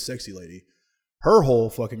lady, the sexy lady, her whole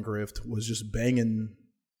fucking grift was just banging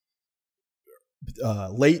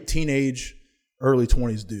late teenage, early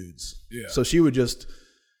 20s dudes. Yeah. So she would just,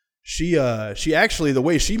 she actually, the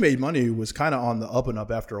way she made money was kind of on the up and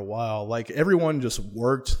up after a while. Like, everyone just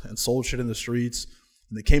worked and sold shit in the streets,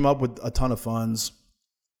 and they came up with a ton of funds.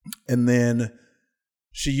 And then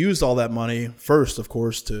she used all that money first, of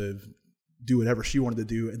course, to do whatever she wanted to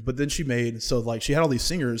do. But then she had all these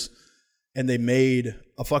singers, and they made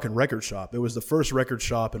a fucking record shop. It was the first record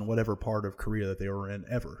shop in whatever part of Korea that they were in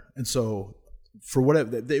ever. And so for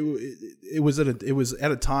whatever, it was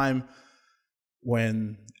at a time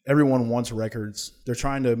when everyone wants records. They're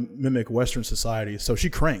trying to mimic Western society. So she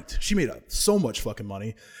cranked. She made so much fucking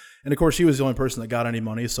money. And of course, she was the only person that got any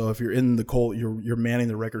money. So if you're in the cult, you're manning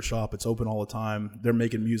the record shop. It's open all the time. They're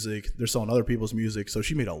making music. They're selling other people's music. So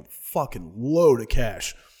she made a fucking load of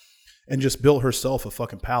cash and just built herself a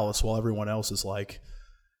fucking palace while everyone else is like,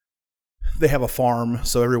 they have a farm.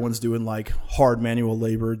 So everyone's doing like hard manual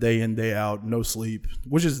labor day in, day out, no sleep,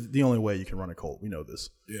 which is the only way you can run a cult. We know this.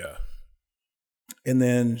 Yeah. And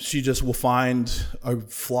then she just will find a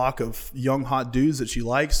flock of young, hot dudes that she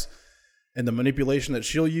likes. And the manipulation that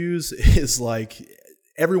she'll use is like,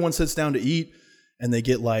 everyone sits down to eat and they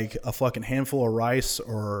get like a fucking handful of rice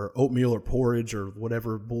or oatmeal or porridge or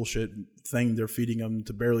whatever bullshit thing they're feeding them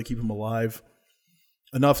to barely keep them alive.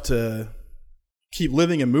 Enough to keep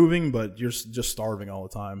living and moving, but you're just starving all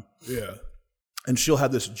the time. Yeah. And she'll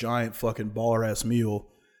have this giant fucking baller ass meal,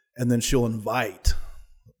 and then she'll invite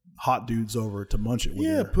hot dudes over to munch it with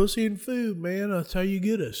her. Yeah, pussy and food, man. That's how you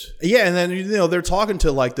get us. Yeah, and then they're talking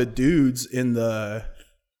to like the dudes in the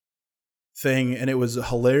thing, and it was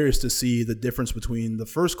hilarious to see the difference between the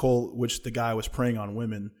first cult, which the guy was preying on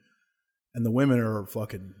women, and the women are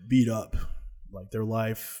fucking beat up. Like, their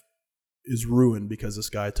life is ruined because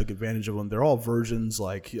this guy took advantage of them. They're all virgins.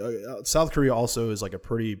 Like, South Korea also is like a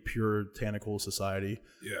pretty puritanical society.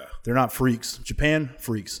 Yeah. They're not freaks. Japan,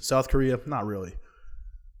 freaks. South Korea, not really.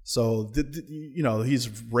 So, he's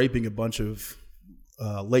raping a bunch of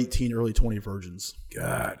late teen, early 20 virgins.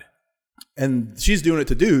 God. And she's doing it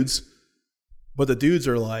to dudes, but the dudes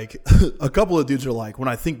are like, a couple of dudes are like, when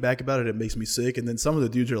I think back about it, it makes me sick. And then some of the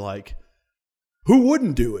dudes are like, who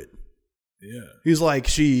wouldn't do it? Yeah. He's like,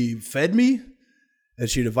 she fed me, and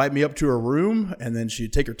she'd invite me up to her room, and then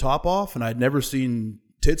she'd take her top off, and I'd never seen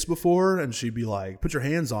tits before, and she'd be like, put your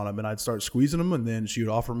hands on them, and I'd start squeezing them, and then she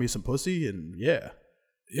would offer me some pussy, and yeah.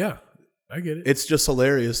 Yeah, I get it. It's just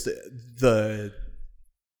hilarious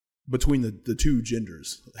between the two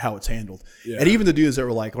genders, how it's handled. Yeah. And even the dudes that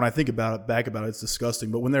were like, when I think back about it, it's disgusting,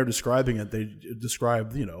 but when they're describing it, they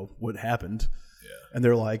describe, what happened. Yeah. And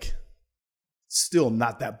they're like, still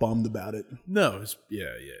not that bummed about it. No, it's, yeah.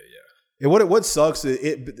 And what sucks,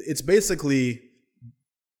 it's basically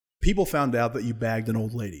people found out that you bagged an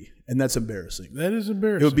old lady, and that's embarrassing. That is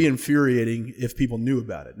embarrassing. It would be infuriating if people knew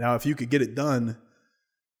about it. Now, if you could get it done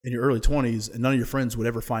in your early 20s and none of your friends would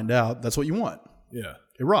ever find out, that's what you want. Yeah.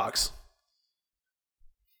 It rocks.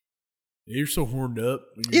 Yeah, you're so horned up.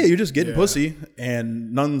 You're just getting pussy,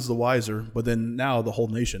 and none's the wiser, but then now the whole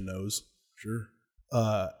nation knows. Sure.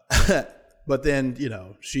 But then,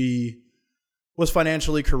 she was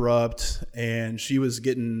financially corrupt, and she was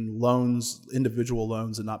getting loans, individual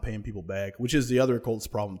loans, and not paying people back, which is the other cult's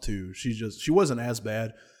problem too. She wasn't as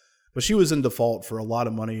bad, but she was in default for a lot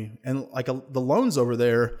of money. And like the loans over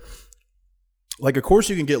there, like of course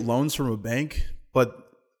you can get loans from a bank, but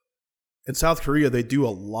in South Korea they do a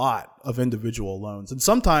lot of individual loans. And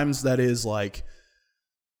sometimes that is like,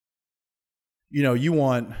 you know, you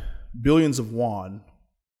want billions of won,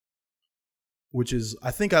 which is,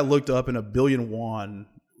 I think I looked up, and a billion won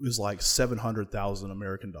was like 700,000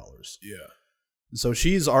 American dollars. Yeah. So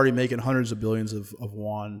she's already making hundreds of billions of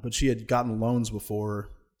won, but she had gotten loans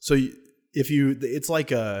before. So it's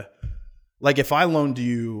like if I loaned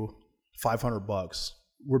you $500,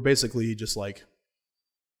 we're basically just like,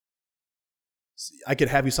 I could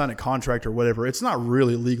have you sign a contract or whatever. It's not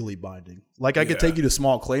really legally binding. Like I could take you to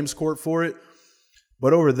small claims court for it,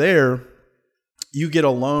 but over there, you get a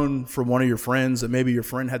loan from one of your friends, and maybe your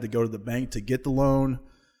friend had to go to the bank to get the loan.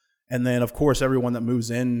 And then, of course, everyone that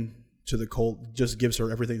moves in to the cult just gives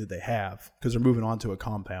her everything that they have because they're moving on to a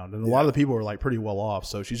compound. And a lot of the people are like pretty well off,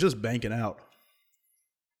 so she's just banking out.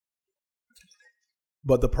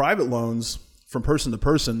 But the private loans from person to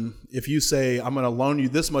person, if you say, I'm going to loan you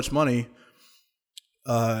this much money,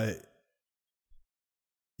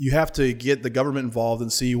 you have to get the government involved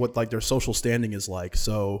and see what like their social standing is like.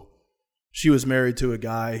 So she was married to a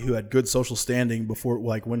guy who had good social standing before,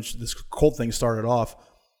 like when this cult thing started off.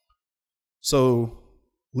 So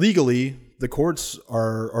legally, the courts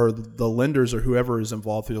or the lenders or whoever is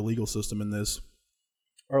involved through the legal system in this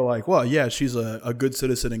are like, well, yeah, she's a good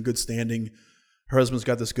citizen in good standing. Her husband's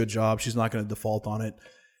got this good job. She's not going to default on it.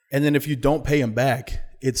 And then if you don't pay him back,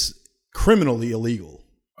 it's criminally illegal.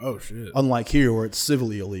 Oh, shit. Unlike here where it's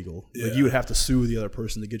civilly illegal. Yeah. Like you would have to sue the other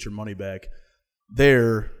person to get your money back.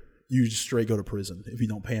 There, you just straight go to prison if you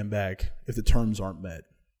don't pay him back, if the terms aren't met.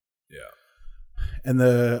 Yeah. And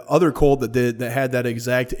the other cult that had that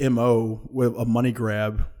exact MO with a money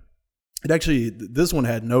grab, this one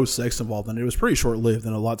had no sex involved in it. It was pretty short-lived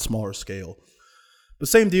and a lot smaller scale. But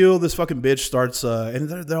same deal, this fucking bitch starts, and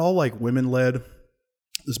they're all like women-led.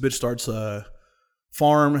 This bitch starts a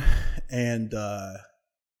farm, and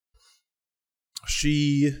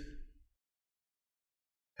she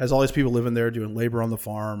has all these people living there doing labor on the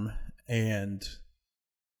farm, and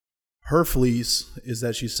her fleece is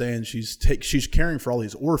that she's saying she's caring for all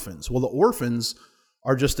these orphans. Well, the orphans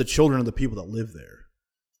are just the children of the people that live there.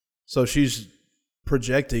 So she's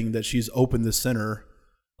projecting that she's opened this center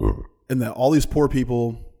and that all these poor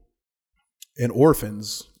people and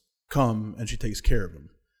orphans come and she takes care of them.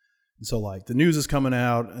 And so like the news is coming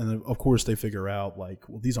out, and of course they figure out like,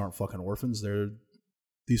 well, these aren't fucking orphans. They're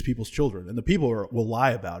these people's children. And the people will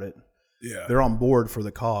lie about it. Yeah. They're on board for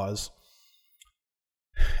the cause.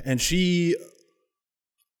 And she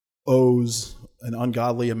owes an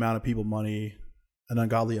ungodly amount of people money, an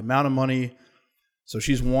ungodly amount of money. So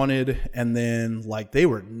she's wanted. And then like they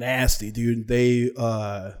were nasty, dude.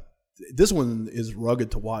 This one is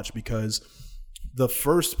rugged to watch because the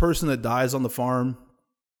first person that dies on the farm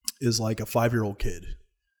is like a 5-year-old kid.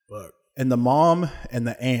 Fuck. And the mom and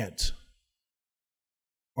the aunt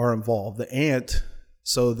are involved. The aunt,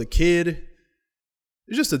 so the kid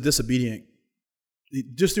is just a disobedient,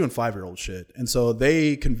 just doing 5-year-old shit. And so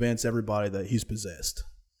they convince everybody that he's possessed.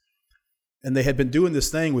 And they had been doing this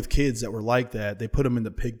thing with kids that were like that. They put them in the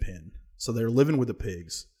pig pen. So they're living with the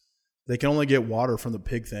pigs. They can only get water from the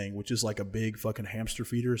pig thing, which is like a big fucking hamster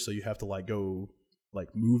feeder. So you have to like go like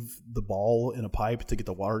move the ball in a pipe to get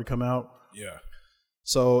the water to come out. Yeah.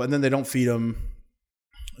 So, and then they don't feed him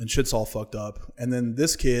and shit's all fucked up. And then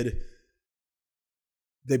this kid,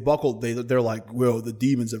 they're like, well, the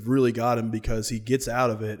demons have really got him because he gets out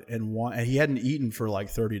of it and he hadn't eaten for like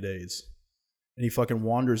 30 days. And he fucking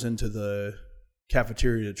wanders into the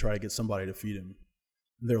cafeteria to try to get somebody to feed him.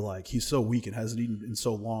 And they're like, he's so weak and hasn't eaten in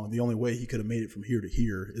so long. The only way he could have made it from here to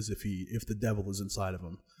here is if the devil is inside of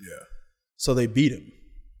him. Yeah. So they beat him.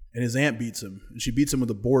 And his aunt beats him. And she beats him with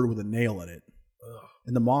a board with a nail in it. Ugh.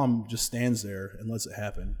 And the mom just stands there and lets it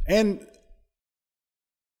happen. And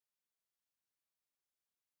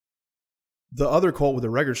the other cult with the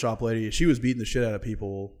record shop lady, she was beating the shit out of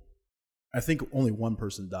people. I think only one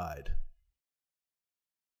person died.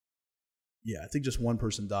 Yeah, I think just one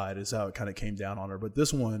person died is how it kind of came down on her. But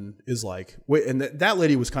this one is like, wait, and that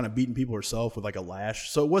lady was kind of beating people herself with like a lash.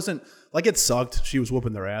 So it wasn't like it sucked. She was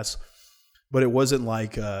whooping their ass. But it wasn't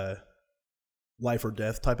like life or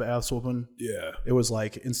death type of ass whooping. Yeah. It was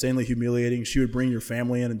like insanely humiliating. She would bring your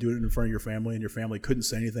family in and do it in front of your family, and your family couldn't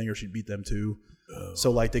say anything or she'd beat them too. Oh.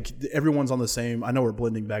 So like everyone's on the same, I know we're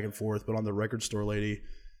blending back and forth, but on the record store lady,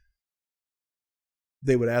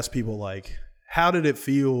 they would ask people like, how did it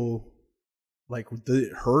feel? Like, did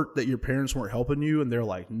it hurt that your parents weren't helping you? And they're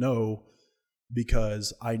like, no,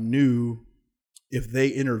 because I knew if they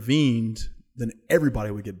intervened, then everybody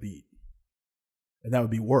would get beat. And that would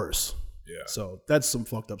be worse. Yeah. So that's some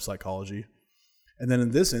fucked up psychology. And then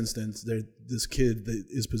in this instance, this kid that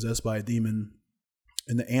is possessed by a demon,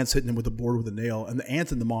 and the aunt's hitting him with a board with a nail, and the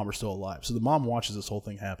aunt and the mom are still alive. So the mom watches this whole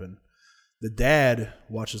thing happen. The dad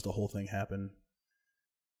watches the whole thing happen.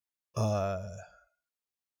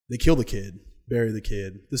 They kill the kid, bury the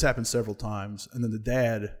kid. This happens several times. And then the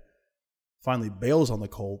dad finally bails on the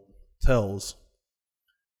cult, tells.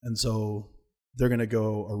 And so they're going to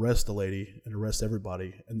go arrest the lady and arrest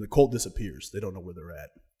everybody. And the cult disappears. They don't know where they're at.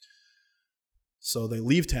 So they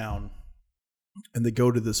leave town and they go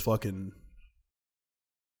to this fucking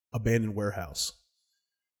abandoned warehouse.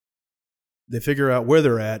 They figure out where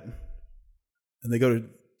they're at and they go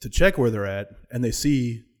to check where they're at, and they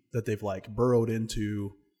see that they've like burrowed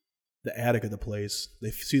into the attic of the place. They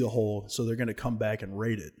see the hole, so they're going to come back and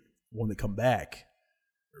raid it. When they come back,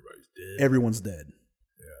 everyone's dead.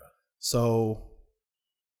 Yeah. So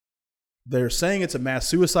they're saying it's a mass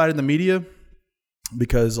suicide in the media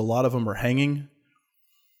because a lot of them are hanging.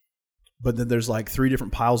 But then there's like 3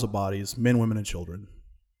 different piles of bodies, men, women, and children.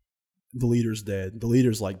 The leader's dead. The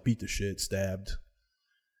leader's like beat to shit, stabbed.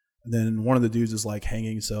 And then one of the dudes is like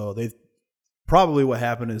hanging. So they probably what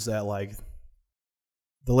happened is that like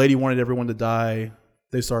the lady wanted everyone to die.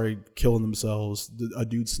 They started killing themselves. A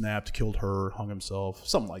dude snapped, killed her, hung himself,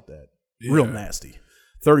 something like that. Yeah. Real nasty.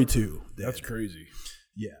 32 dead. That's crazy.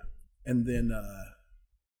 Yeah. And then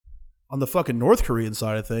on the fucking North Korean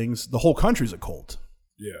side of things, the whole country's a cult.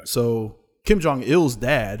 Yeah. So Kim Jong-il's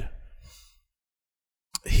dad,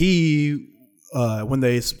 he when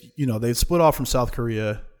they split off from South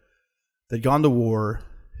Korea, they'd gone to war,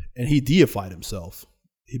 and he deified himself.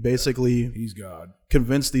 He basically he's God.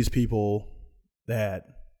 Convinced these people that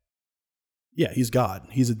he's God.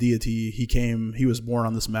 He's a deity. He was born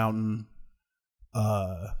on this mountain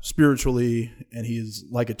spiritually, and he's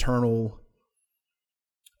like eternal.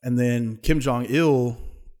 And then Kim Jong-il,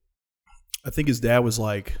 I think his dad was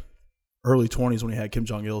like early 20s when he had Kim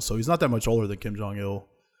Jong-il, so he's not that much older than Kim Jong-il.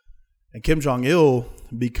 And Kim Jong-il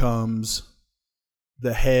becomes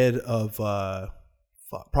the head of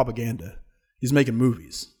propaganda. He's making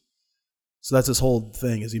movies. So that's his whole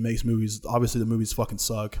thing, is he makes movies. Obviously the movies fucking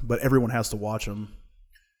suck, but everyone has to watch them.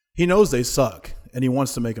 He knows they suck, and he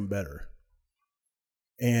wants to make them better.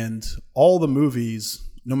 And all the movies,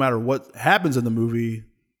 no matter what happens in the movie,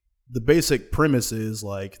 the basic premise is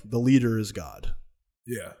like the leader is God.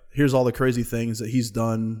 Yeah. Here's all the crazy things that he's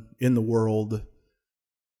done in the world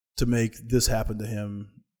to make this happen to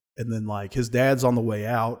him. And then like his dad's on the way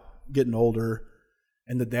out, getting older,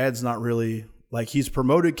 and the dad's not really like, he's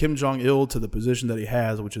promoted Kim Jong-il to the position that he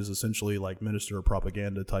has, which is essentially like minister of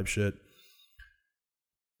propaganda type shit.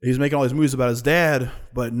 He's making all these movies about his dad,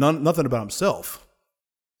 but nothing about himself.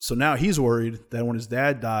 So now he's worried that when his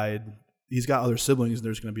dad died, he's got other siblings and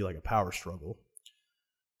there's going to be like a power struggle.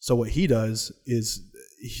 So what he does is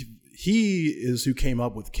he is who came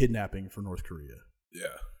up with kidnapping for North Korea.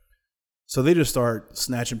 Yeah. So they just start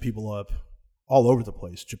snatching people up all over the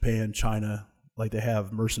place. Japan, China, like they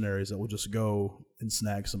have mercenaries that will just go and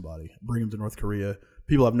snag somebody, bring them to North Korea.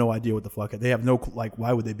 People have no idea what the fuck. They have no, like,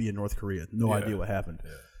 why would they be in North Korea? No idea what happened.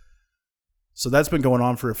 Yeah. So that's been going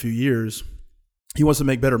on for a few years. He wants to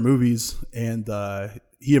make better movies, and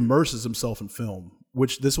he immerses himself in film,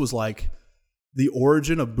 which this was like the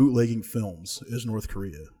origin of bootlegging films is North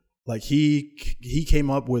Korea. Like he came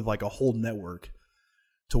up with like a whole network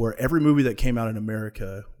to where every movie that came out in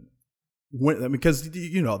America went, because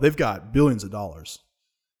they've got billions of dollars.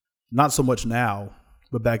 Not so much now,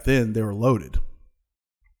 but back then they were loaded.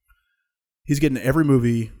 He's getting every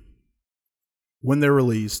movie when they're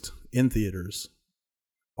released in theaters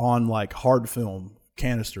on like hard film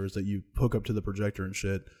canisters that you hook up to the projector and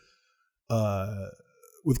shit,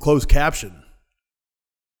 with closed caption.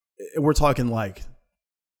 We're talking like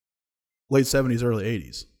late 70s, early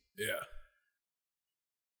 80s. Yeah.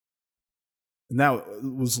 And that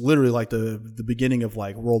was literally like the beginning of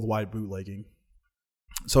like worldwide bootlegging.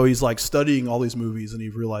 So he's like studying all these movies, and he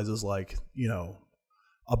realizes like,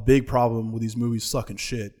 a big problem with these movies sucking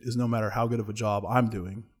shit is no matter how good of a job I'm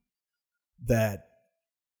doing, that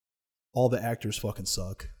all the actors fucking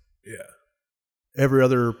suck. Yeah. Every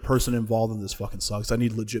other person involved in this fucking sucks. I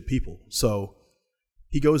need legit people. So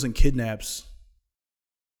he goes and kidnaps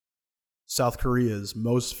South Korea's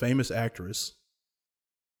most famous actress,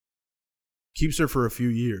 keeps her for a few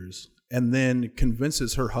years, and then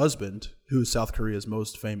convinces her husband, who is South Korea's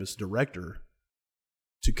most famous director,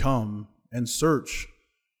 to come and search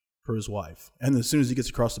for his wife. And as soon as he gets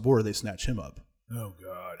across the border, they snatch him up. Oh,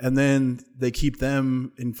 God. And then they keep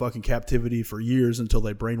them in fucking captivity for years until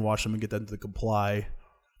they brainwash them and get them to comply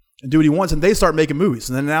and do what he wants. And they start making movies.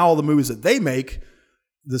 And then now all the movies that they make,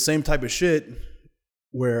 the same type of shit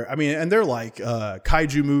where, I mean, and they're like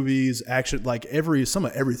kaiju movies, action, like some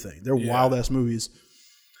of everything. They're wild ass movies.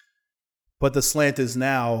 But the slant is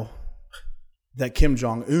now that Kim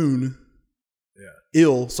Jong-un,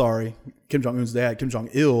 Kim Jong-un's dad, Kim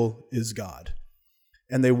Jong-il is God.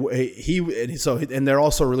 And they're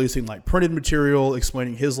also releasing like printed material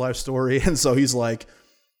explaining his life story. And so he's like,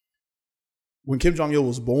 when Kim Jong-il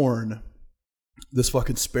was born, this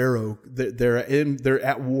fucking sparrow, they're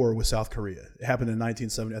at war with South Korea. It happened in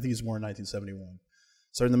 1970. I think he was born in 1971.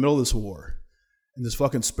 So they're in the middle of this war, and this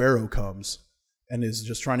fucking sparrow comes and is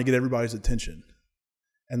just trying to get everybody's attention.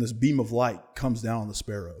 And this beam of light comes down on the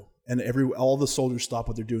sparrow, and all the soldiers stop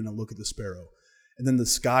what they're doing and look at the sparrow. And then the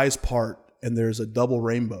skies part, and there's a double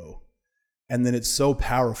rainbow. And then it's so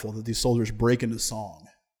powerful that these soldiers break into song.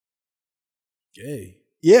 Gay.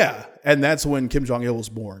 Yeah. And that's when Kim Jong-il was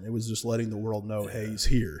born. It was just letting the world know, hey, he's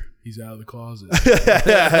here. He's out of the closet.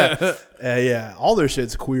 Yeah. All their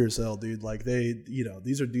shit's queer as hell, dude. Like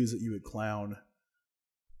these are dudes that you would clown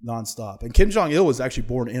nonstop. And Kim Jong-il was actually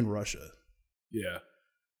born in Russia. Yeah.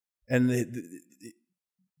 And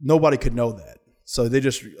nobody could know that. So they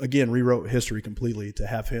just, again, rewrote history completely to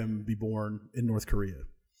have him be born in North Korea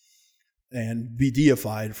and be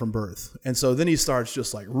deified from birth. And so then he starts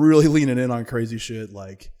just like really leaning in on crazy shit,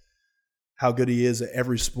 like how good he is at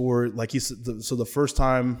every sport. Like so the first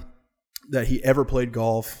time that he ever played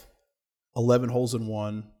golf, 11 holes in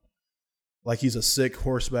one. Like he's a sick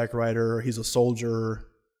horseback rider. He's a soldier.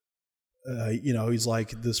 He's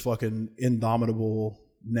like this fucking indomitable,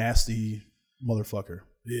 nasty motherfucker.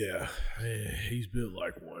 Yeah, he's built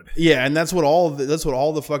like one. Yeah, and that's what all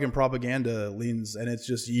the fucking propaganda leans, and it's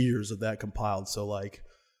just years of that compiled. So like,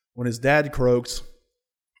 when his dad croaks,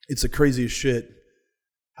 it's the craziest shit.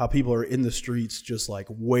 How people are in the streets just like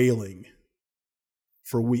wailing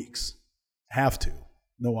for weeks. Have to,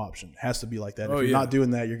 no option. Has to be like that. If you're not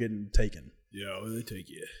doing that, you're getting taken. Yeah, they take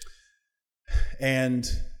you. And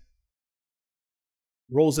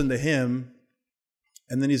rolls into him,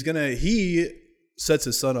 and then he sets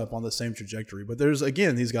his son up on the same trajectory. But he's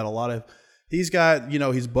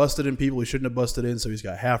busted in people he shouldn't have busted in, so he's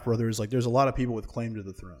got half brothers. Like there's a lot of people with claim to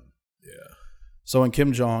the throne. Yeah. So when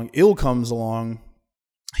Kim Jong-il comes along,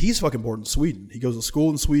 he's fucking born in Sweden. He goes to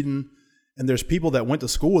school in Sweden, and there's people that went to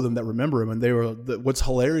school with him that remember him, and they were what's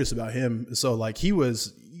hilarious about him. So like he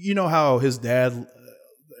was, how his dad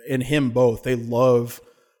and him both, they love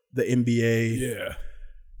the NBA. Yeah.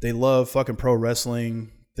 They love fucking pro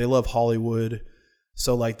wrestling. They love Hollywood.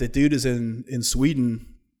 So like the dude is in Sweden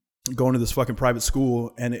going to this fucking private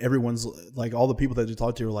school, and everyone's like, all the people that they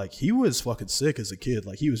talked to were like, he was fucking sick as a kid.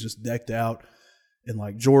 Like he was just decked out in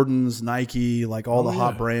like Jordans, Nike, like all the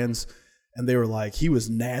hot brands. And they were like, he was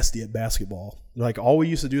nasty at basketball. Like all we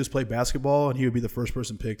used to do is play basketball, and he would be the first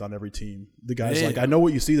person picked on every team. The guy's like, I know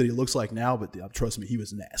what you see that he looks like now, but trust me, he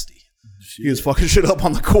was nasty. Shit. He was fucking shit up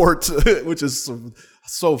on the court, which is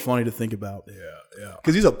so funny to think about. Yeah.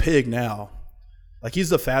 Because he's a pig now. Like he's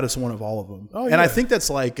the fattest one of all of them. Oh, and I think that's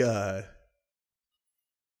like their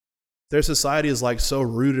society is like so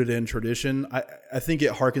rooted in tradition. I think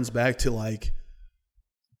it harkens back to like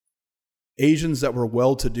Asians that were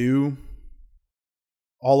well-to-do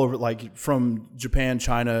all over, like from Japan,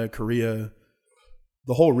 China, Korea.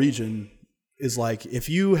 The whole region is like, if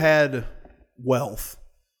you had wealth,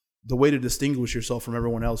 the way to distinguish yourself from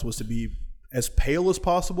everyone else was to be as pale as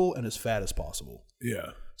possible and as fat as possible.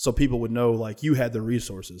 Yeah. So people would know like you had the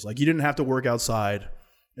resources. Like you didn't have to work outside,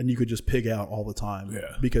 and you could just pig out all the time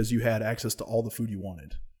because you had access to all the food you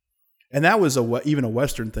wanted. And that was even a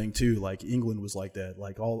Western thing too. Like England was like that.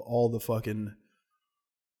 Like all the fucking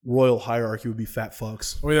royal hierarchy would be fat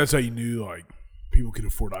fucks. I mean, that's how you knew like people could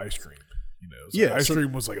afford ice cream. Ice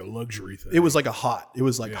cream was like a luxury thing. It was like hot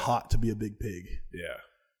to be a big pig. Yeah.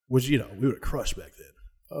 Which, we would have crushed back then.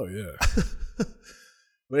 Oh yeah.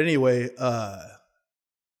 But anyway,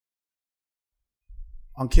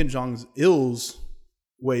 on Kim Jong-il's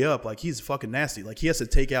way up, like he's fucking nasty. Like he has to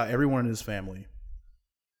take out everyone in his family.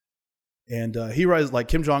 And he rises, like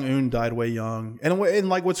Kim Jong-un died way young. And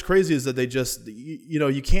like what's crazy is that they just,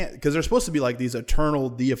 you can't, because they're supposed to be like these eternal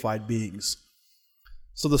deified beings.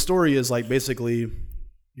 So the story is like basically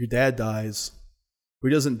your dad dies, but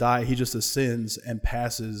he doesn't die. He just ascends and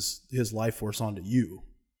passes his life force onto you.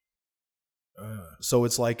 So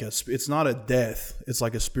it's like it's not a death. It's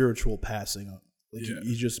like a spiritual passing Like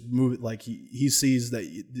he just move it. Like he sees that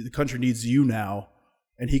the country needs you now,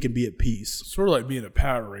 and he can be at peace. Sort of like being a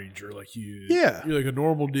Power Ranger. Like you're like a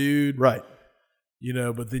normal dude, right?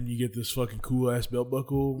 But then you get this fucking cool ass belt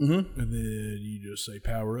buckle, and then you just say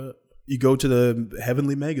power up. You go to the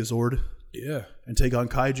Heavenly Megazord, and take on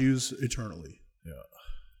kaijus eternally. Yeah,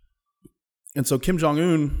 and so Kim Jong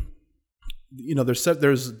Un,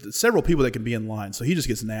 there's several people that can be in line, so he just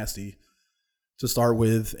gets nasty to start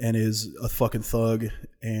with, and is a fucking thug,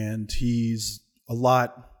 and he's a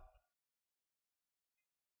lot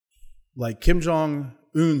like Kim Jong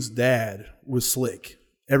Un's dad was slick.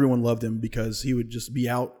 Everyone loved him because he would just be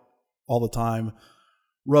out all the time,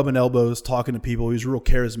 rubbing elbows, talking to people. He was real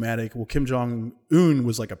charismatic. Well, Kim Jong Un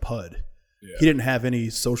was like a pud. Yeah. He didn't have any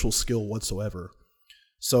social skill whatsoever.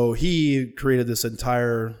 So he created this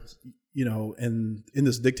entire, and in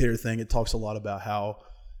this dictator thing, it talks a lot about how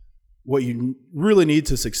what you really need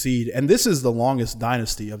to succeed, and this is the longest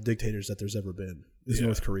dynasty of dictators that there's ever been, is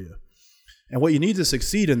North Korea. And what you need to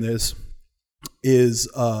succeed in this is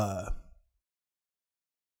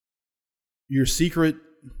your secret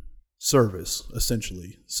service,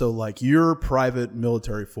 essentially. So like your private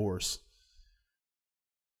military force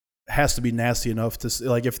has to be nasty enough to,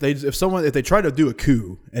 like, if they try to do a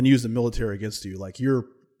coup and use the military against you, like your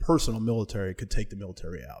personal military could take the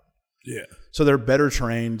military out. Yeah. So they're better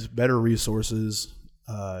trained, better resources,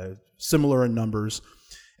 similar in numbers.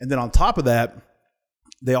 And then on top of that,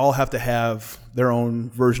 they all have to have their own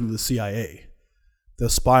version of the CIA. They'll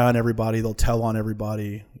spy on everybody. They'll tell on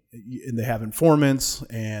everybody. And they have informants,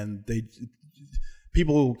 and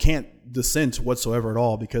people can't dissent whatsoever at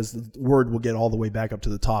all, because the word will get all the way back up to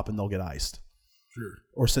the top and they'll get iced. Sure.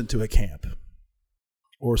 Or sent to a camp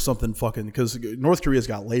or something fucking, because North Korea's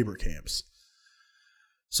got labor camps.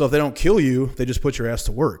 So if they don't kill you, they just put your ass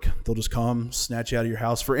to work. They'll just come, snatch you out of your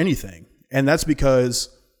house for anything. And that's because,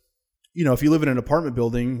 if you live in an apartment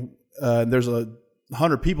building, there's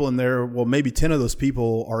 100 people in there, well, maybe 10 of those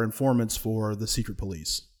people are informants for the secret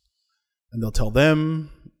police. And they'll tell them,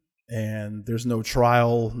 and there's no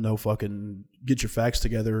trial, no fucking get your facts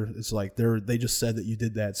together. It's like they just said that you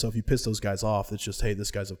did that. So if you piss those guys off, it's just, hey,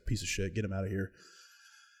 this guy's a piece of shit. Get him out of here.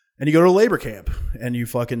 And you go to a labor camp, and you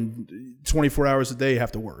fucking 24 hours a day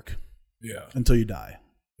have to work. Yeah. Until you die.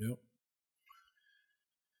 Yep.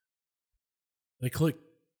 They collect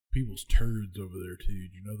people's turds over there too. Do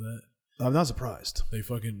you know that? I'm not surprised. They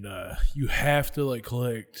fucking, you have to like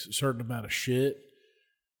collect a certain amount of shit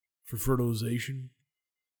for fertilization.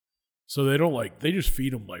 So they don't they just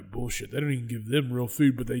feed them like bullshit. They don't even give them real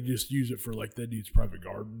food, but they just use it for like that dude's private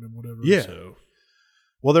garden and whatever. Yeah. So.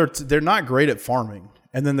 Well, they're not great at farming,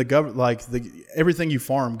 and then everything you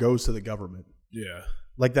farm goes to the government. Yeah.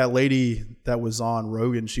 Like that lady that was on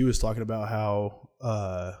Rogan, she was talking about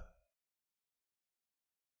how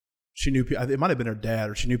she knew it might have been her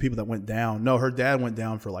dad, or she knew people that went down. No, her dad went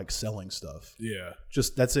down for like selling stuff. Yeah.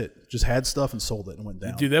 Just that's it. Just had stuff and sold it and went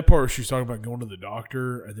down. Dude, that part where she's talking about going to the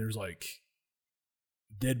doctor, and there's like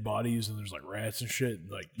dead bodies, and there's like rats and shit. And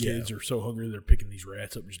like kids are so hungry they're picking these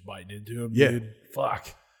rats up and just biting into them. Yeah. Dude.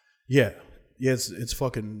 Fuck. Yeah. Yeah, it's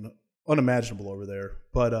fucking unimaginable over there.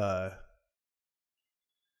 But where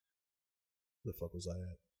the fuck was I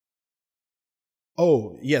at?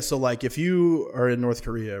 Oh, yeah, so like if you are in North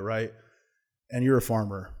Korea, right, and you're a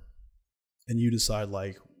farmer, and you decide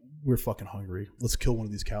like, we're fucking hungry, let's kill one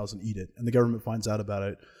of these cows and eat it, and the government finds out about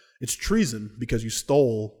it, it's treason because you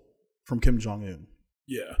stole from Kim Jong Un.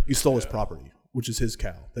 Yeah. You stole his property, which is his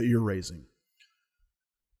cow that you're raising.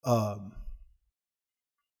 But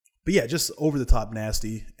yeah, just over the top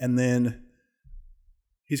nasty. And then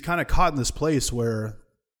he's kind of caught in this place where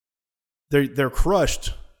they're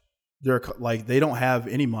crushed. They're like, they don't have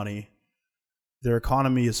any money. Their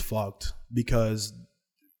economy is fucked because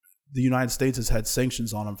the United States has had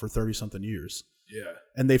sanctions on them for 30 something years. Yeah.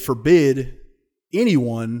 And they forbid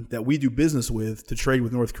anyone that we do business with to trade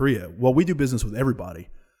with North Korea. Well, we do business with everybody.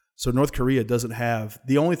 So North Korea doesn't have,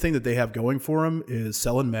 the only thing that they have going for them is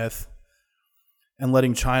selling meth and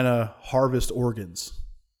letting China harvest organs.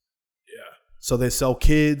 Yeah. So they sell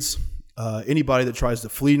kids, anybody that tries to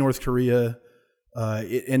flee North Korea,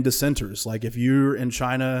 and dissenters. Like if you're in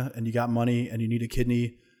China and you got money and you need a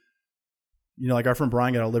kidney, like our friend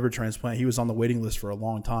Brian got a liver transplant. He was on the waiting list for a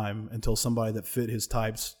long time until somebody that fit his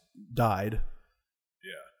types died.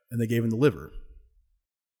 Yeah. And they gave him the liver.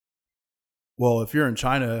 Well, if you're in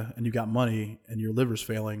China and you got money and your liver's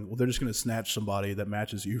failing, well, they're just going to snatch somebody that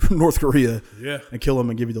matches you from North Korea and kill them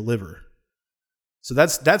and give you the liver. So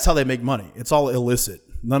that's how they make money. It's all illicit.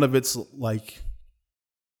 None of it's like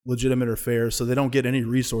legitimate or fair, so they don't get any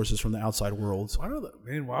resources from the outside world.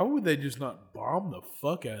 Why would they just not bomb the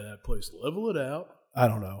fuck out of that place? Level it out? I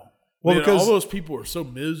don't know. Well, because all those people are so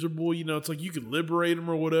miserable, it's like you could liberate them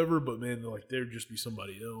or whatever, but man, there'd just be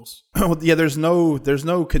somebody else. Yeah, there's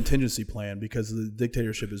no contingency plan because the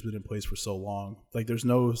dictatorship has been in place for so long. Like there's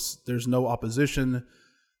no opposition,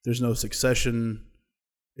 there's no succession.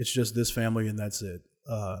 It's just this family and that's it.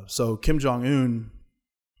 So Kim Jong Un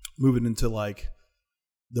moving into like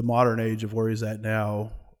the modern age of where he's at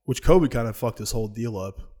now, which Kobe kind of fucked this whole deal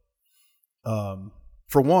up.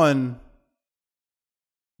 For one,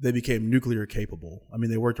 they became nuclear capable. I mean,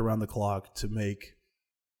 they worked around the clock to make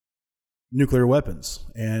nuclear weapons,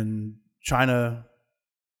 and China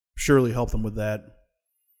surely helped them with that.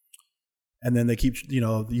 And then they keep,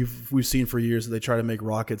 we've seen for years that they try to make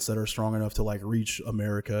rockets that are strong enough to like reach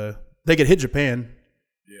America. They could hit Japan.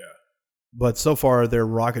 Yeah. But so far, their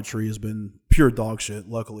rocketry has been pure dog shit,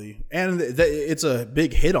 luckily. And it's a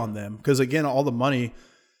big hit on them because, again, all the money,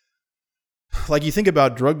 like you think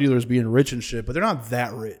about drug dealers being rich and shit, but they're not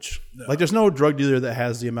that rich. No. Like there's no drug dealer that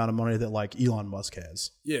has the amount of money that like Elon Musk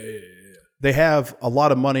has. Yeah. They have a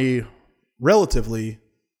lot of money relatively,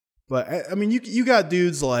 but I mean, you got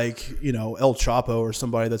dudes like, El Chapo or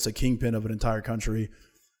somebody that's a kingpin of an entire country,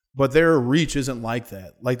 but their reach isn't like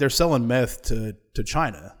that. Like they're selling meth to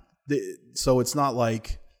China. So it's not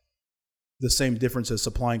like the same difference as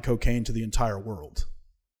supplying cocaine to the entire world.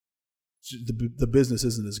 The business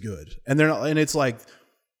isn't as good, and they're not. And it's like,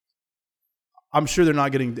 I'm sure they're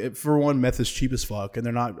not getting. For one, meth is cheap as fuck, and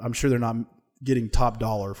they're not. I'm sure they're not getting top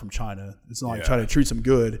dollar from China. It's not like trying to treat them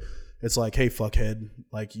good. It's like, hey, fuckhead,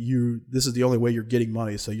 like this is the only way you're getting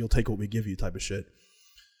money, so you'll take what we give you, type of shit.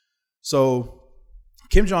 So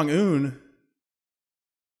Kim Jong Un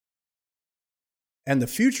and the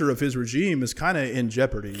future of his regime is kind of in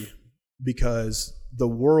jeopardy because the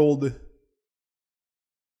world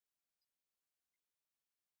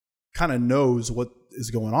kind of knows what is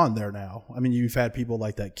going on there now. I mean, you've had people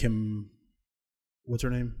like that Kim, what's her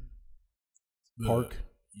name? Park?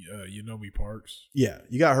 Yunomi Parks. Yeah,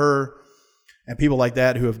 you got her and people like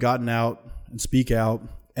that who have gotten out and speak out.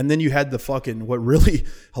 And then you had the fucking, what really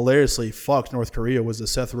hilariously fucked North Korea was the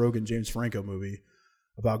Seth Rogen, James Franco movie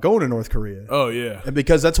about going to North Korea. Oh, yeah. And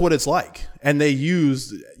because that's what it's like. And they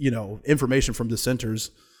used, information from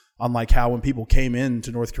dissenters on like how when people came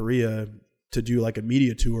into North Korea to do like a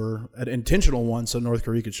media tour, an intentional one, so North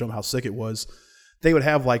Korea could show them how sick it was, they would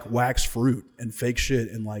have like wax fruit and fake shit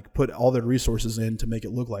and like put all their resources in to make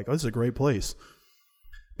it look like, oh, this is a great place.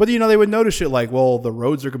 But, they would notice shit like, well, the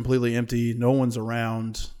roads are completely empty. No one's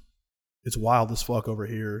around. It's wild as fuck over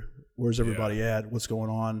here. Where's everybody at? What's going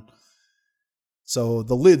on? So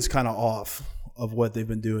the lid's kind of off of what they've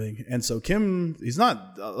been doing. And so Kim, he's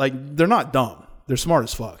not like, they're not dumb. They're smart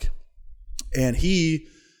as fuck. And he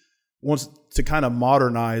wants to kind of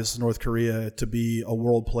modernize North Korea to be a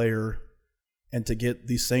world player and to get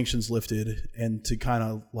these sanctions lifted and to kind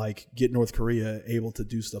of like get North Korea able to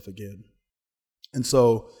do stuff again. And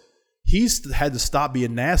so he's had to stop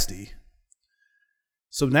being nasty.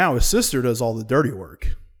 So now his sister does all the dirty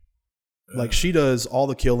work. Like she does all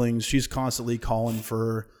the killings. She's constantly calling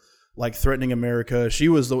for like threatening America.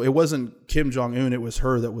 It wasn't Kim Jong-un. It was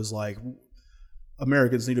her that was like,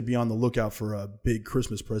 Americans need to be on the lookout for a big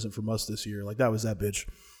Christmas present from us this year. Like that was that bitch.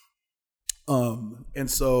 And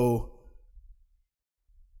so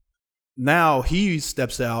now he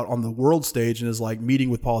steps out on the world stage and is like meeting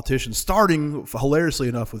with politicians, starting hilariously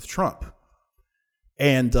enough with Trump.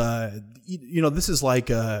 And, this is like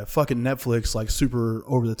a fucking Netflix, like super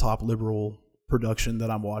over the top liberal production that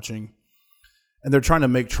I'm watching. And they're trying to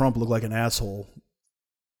make Trump look like an asshole.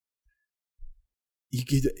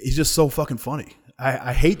 He's just so fucking funny.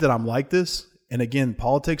 I hate that I'm like this. And again,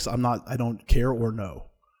 politics, I don't care or know.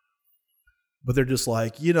 But they're just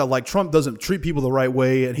like, like Trump doesn't treat people the right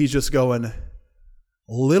way. And he's just going,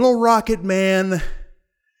 little rocket man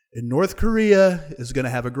in North Korea is going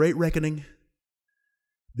to have a great reckoning.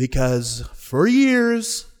 Because for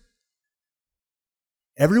years,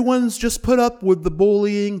 everyone's just put up with the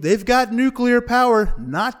bullying. They've got nuclear power.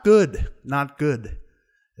 Not good. Not good.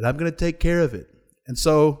 And I'm going to take care of it. And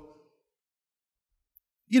so,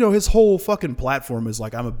 his whole fucking platform is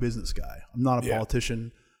like, I'm a business guy. I'm not a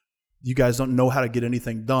politician. You guys don't know how to get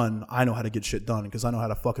anything done. I know how to get shit done because I know how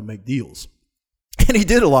to fucking make deals. And he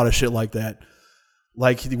did a lot of shit like that.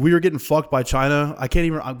 Like we were getting fucked by China.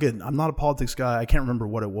 I'm not a politics guy. I can't remember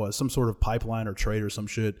what it was. Some sort of pipeline or trade or some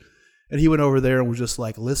shit. And he went over there and was just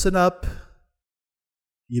like, listen up.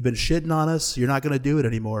 You've been shitting on us. You're not going to do it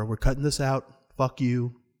anymore. We're cutting this out. Fuck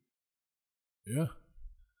you. Yeah.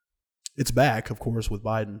 It's back, of course, with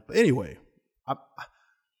Biden. But anyway,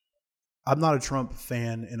 I'm not a Trump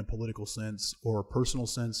fan in a political sense or a personal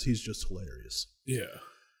sense. He's just hilarious. Yeah.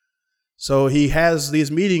 So he has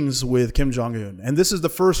these meetings with Kim Jong-un, and this is the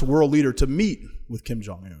first world leader to meet with Kim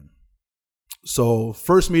Jong-un. So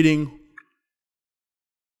first meeting,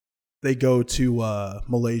 they go to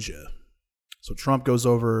Malaysia. So Trump goes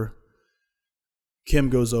over,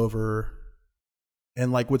 Kim goes over,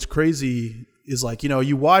 and like what's crazy is like,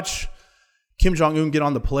 you watch Kim Jong-un get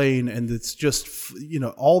on the plane and it's just,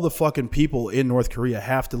 all the fucking people in North Korea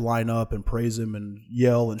have to line up and praise him and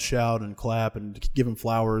yell and shout and clap and give him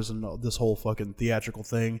flowers and this whole fucking theatrical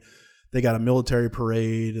thing. They got a military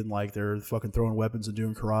parade and like they're fucking throwing weapons and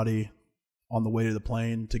doing karate on the way to the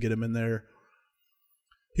plane to get him in there.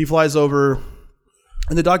 He flies over.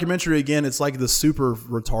 In the documentary, again, it's like the super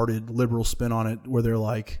retarded liberal spin on it where they're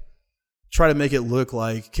like, try to make it look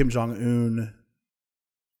like Kim Jong-un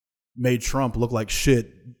made Trump look like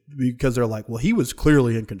shit because they're like, well, he was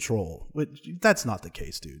clearly in control. But that's not the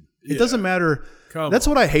case, dude. It doesn't matter. That's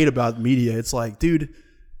what I hate about media. It's like, dude,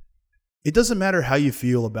 it doesn't matter how you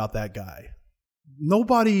feel about that guy.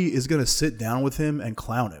 Nobody is going to sit down with him and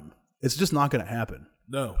clown him. It's just not going to happen.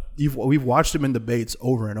 No. We've watched him in debates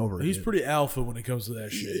over and over He's again. pretty alpha when it comes to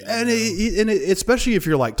that shit. And especially if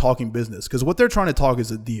you're like talking business, because what they're trying to talk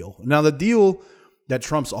is a deal. Now, the deal that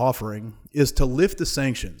Trump's offering is to lift the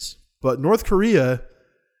sanctions. But North Korea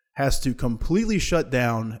has to completely shut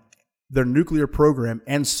down their nuclear program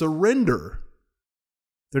and surrender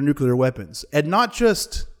their nuclear weapons. And not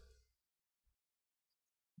just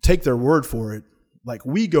take their word for it. Like,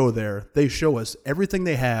 we go there, they show us everything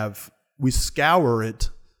they have, we scour it,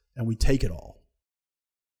 and we take it all.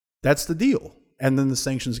 That's the deal. And then the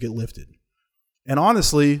sanctions get lifted. And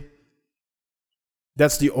honestly,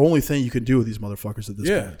 that's the only thing you can do with these motherfuckers at this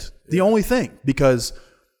point. The only thing. Because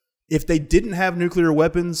if they didn't have nuclear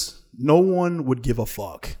weapons, no one would give a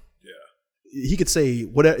fuck. Yeah. He could say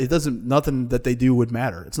whatever. It doesn't. Nothing that they do would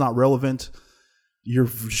matter. It's not relevant. You're,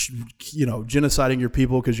 genociding your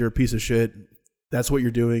people because you're a piece of shit. That's what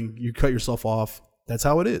you're doing. You cut yourself off. That's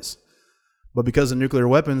how it is. But because of nuclear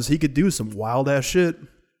weapons, he could do some wild ass shit.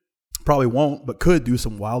 Probably won't, but could do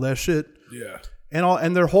some wild ass shit. Yeah.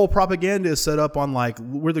 And their whole propaganda is set up on like,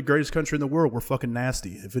 we're the greatest country in the world. We're fucking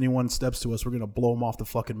nasty. If anyone steps to us, we're going to blow them off the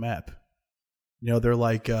fucking map. They're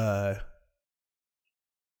like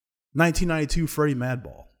 1992 Freddie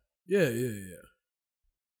Madball. Yeah.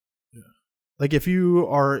 Like if you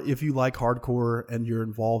like hardcore and you're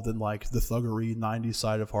involved in like the thuggery 90s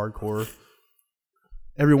side of hardcore,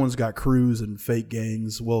 everyone's got crews and fake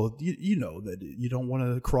gangs. Well, you know that you don't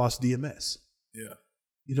want to cross DMS. Yeah.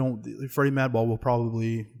 You don't. Freddie Madball will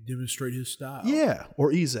probably demonstrate his style. Yeah,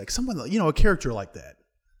 or Ezek, someone, a character like that.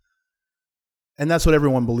 And that's what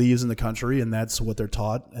everyone believes in the country, and that's what they're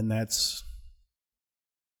taught, and that's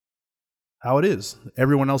how it is.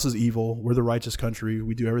 Everyone else is evil. We're the righteous country.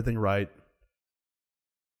 We do everything right.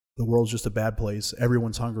 The world's just a bad place.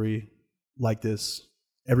 Everyone's hungry like this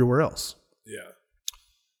everywhere else. Yeah.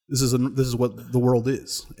 This is what the world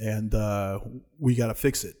is, and we got to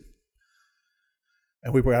fix it.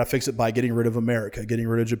 And we got to fix it by getting rid of America, getting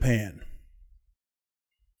rid of Japan.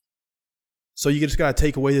 So you just got to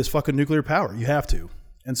take away this fucking nuclear power. You have to.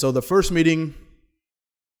 And so the first meeting,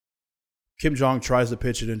 Kim Jong tries to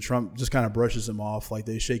pitch it, and Trump just kind of brushes him off. Like,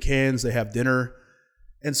 they shake hands, they have dinner.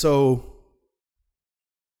 And so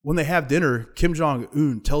when they have dinner, Kim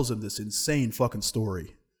Jong-un tells him this insane fucking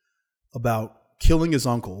story about killing his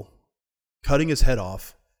uncle, cutting his head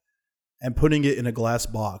off, and putting it in a glass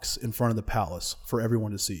box in front of the palace for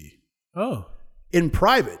everyone to see. Oh. In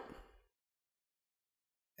private.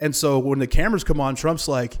 And so when the cameras come on, Trump's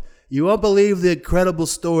like, you won't believe the incredible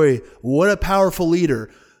story. What a powerful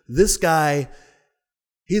leader. This guy,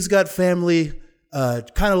 he's got family, kind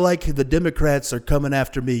of like the Democrats are coming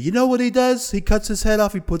after me. You know what he does? He cuts his head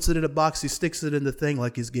off, he puts it in a box, he sticks it in the thing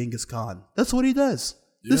like he's Genghis Khan. That's what he does.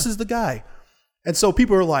 Yeah. This is the guy. And so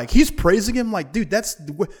people are like, he's praising him like, dude,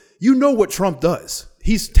 you know what Trump does.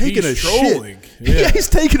 He's taking a trolling shit. Yeah, he's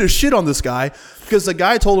taking a shit on this guy because the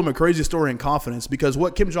guy told him a crazy story in confidence because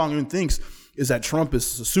what Kim Jong-un thinks is that Trump is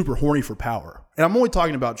super horny for power. And I'm only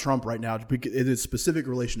talking about Trump right now because it is specific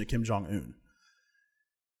relation to Kim Jong-un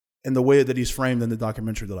and the way that he's framed in the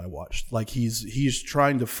documentary that I watched. Like he's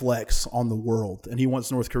trying to flex on the world, and he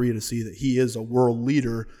wants North Korea to see that he is a world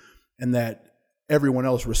leader and that everyone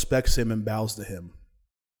else respects him and bows to him.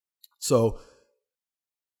 So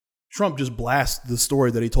Trump just blasts the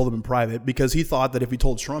story that he told him in private because he thought that if he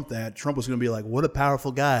told Trump that, Trump was going to be like, what a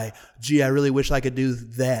powerful guy. Gee, I really wish I could do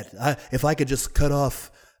that. If I could just cut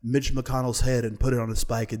off Mitch McConnell's head and put it on a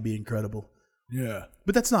spike, it'd be incredible. Yeah.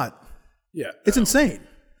 But that's not. Yeah. It's insane.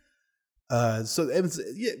 It's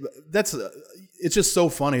just so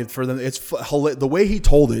funny for them. It's the way he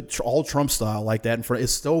told it, all Trump style, like that in front.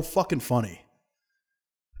 It's so fucking funny.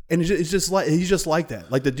 And it's just like he's just like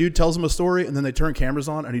that. Like the dude tells him a story, and then they turn cameras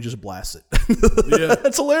on, and he just blasts it. Yeah,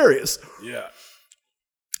 it's hilarious. Yeah.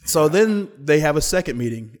 So then they have a second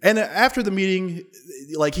meeting, and after the meeting,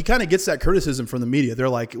 like he kind of gets that criticism from the media. They're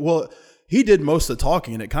like, "Well, he did most of the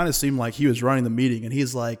talking, and it kind of seemed like he was running the meeting." And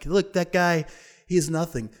he's like, "Look, that guy." He has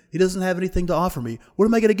nothing. He doesn't have anything to offer me. What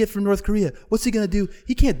am I going to get from North Korea? What's he going to do?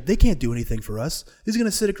 They can't do anything for us. He's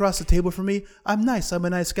going to sit across the table from me. I'm nice. I'm a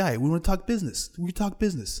nice guy. We want to talk business. We talk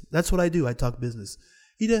business. That's what I do. I talk business.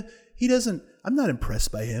 He doesn't, I'm not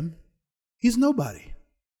impressed by him. He's nobody.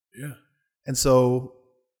 Yeah. And so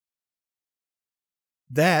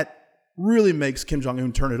that really makes Kim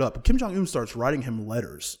Jong-un turn it up. Kim Jong-un starts writing him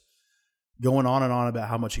letters, going on and on about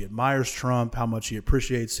how much he admires Trump, how much he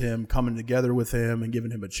appreciates him, coming together with him and giving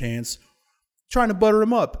him a chance, trying to butter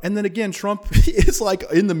him up. And then again, Trump is like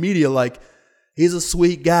in the media, like, he's a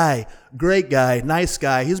sweet guy, great guy, nice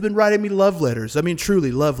guy. He's been writing me love letters. I mean,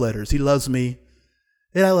 truly love letters. He loves me.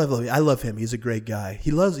 And I love him. He's a great guy. He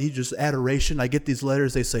just adoration. I get these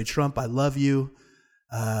letters. They say, Trump, I love you.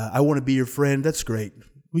 I want to be your friend. That's great.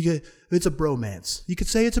 It's a bromance. You could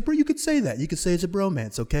say you could say that. You could say it's a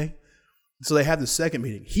bromance, okay? So they have the second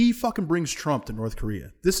meeting. He fucking brings Trump to North Korea.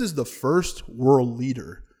 This is the first world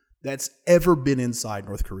leader that's ever been inside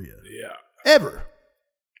North Korea. Yeah. Ever.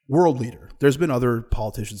 World leader. There's been other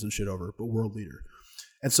politicians and shit over, but world leader.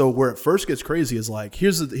 And so where it first gets crazy is like,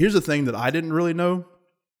 here's the thing that I didn't really know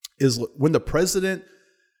is when the president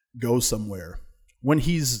goes somewhere, when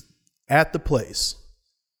he's at the place,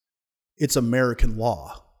 it's American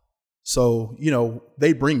law. So,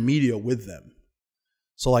 they bring media with them.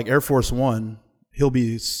 So like Air Force One, he'll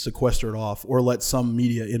be sequestered off or let some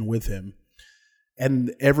media in with him.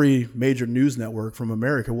 And every major news network from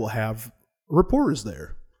America will have reporters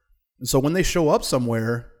there. And so when they show up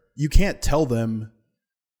somewhere, you can't tell them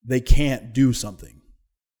they can't do something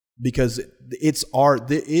because it's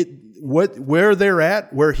where they're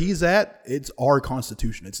at, where he's at, it's our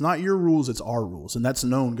Constitution. It's not your rules, it's our rules. And that's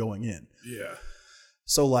known going in. Yeah.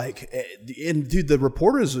 So like, and dude, the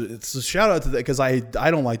reporters, it's a shout out to that because I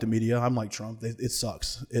don't like the media. I'm like Trump. It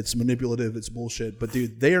sucks. It's manipulative. It's bullshit. But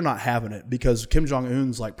dude, they are not having it because Kim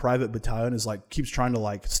Jong-un's like private battalion is like, keeps trying to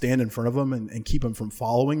like stand in front of them and keep them from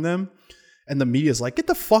following them. And the media is like, get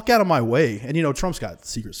the fuck out of my way. And Trump's got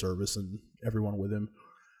Secret Service and everyone with him.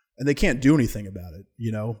 And they can't do anything about it,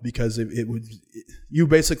 because if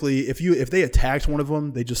they attacked one of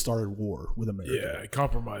them, they just started war with America. Yeah, it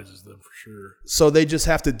compromises them for sure. So they just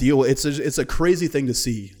have to deal. It's a crazy thing to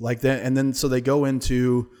see like that. And then so they go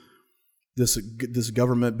into this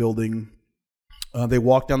government building. They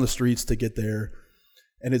walk down the streets to get there,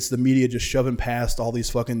 and it's the media just shoving past all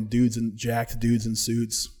these fucking jacked dudes in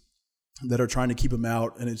suits that are trying to keep them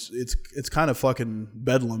out. And it's kind of fucking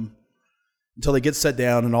bedlam. Until they get set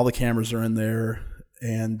down and all the cameras are in there.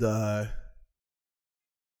 And,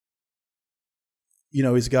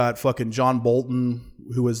 he's got fucking John Bolton,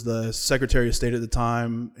 who was the Secretary of State at the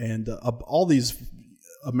time. And all these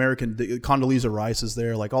American, Condoleezza Rice is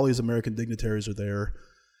there. Like all these American dignitaries are there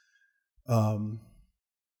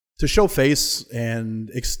to show face and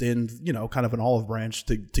extend, kind of an olive branch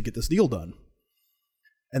to get this deal done.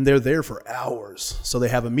 And they're there for hours. So they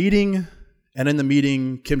have a meeting. And in the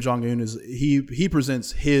meeting, Kim Jong-un he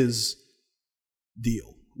presents his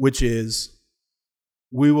deal, which is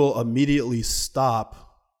we will immediately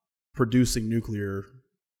stop producing nuclear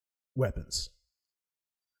weapons.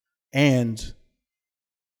 And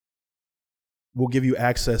we'll give you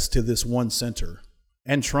access to this one center.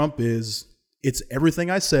 And Trump it's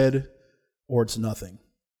everything I said or it's nothing.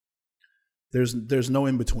 There's no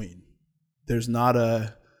in between. There's not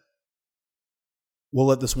we'll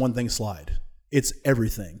let this one thing slide. It's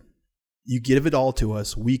everything. You give it all to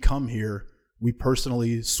us. We come here. We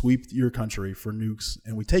personally sweep your country for nukes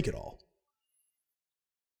and we take it all.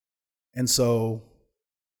 And so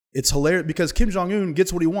it's hilarious because Kim Jong-un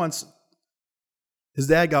gets what he wants. His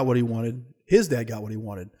dad got what he wanted. His dad got what he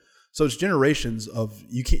wanted. So it's generations of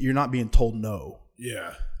you're not being told no.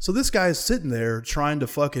 Yeah. So this guy is sitting there trying to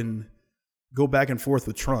fucking go back and forth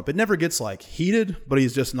with Trump. It never gets like heated, but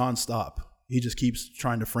he's just nonstop. He just keeps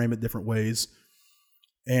trying to frame it different ways.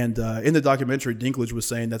 And in the documentary, Dinklage was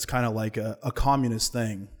saying that's kind of like a communist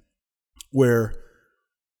thing where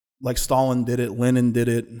like Stalin did it, Lenin did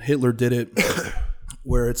it, Hitler did it,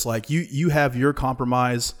 where it's like you have your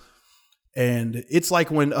compromise And it's like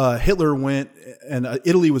when Hitler went and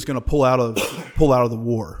Italy was going to pull out of the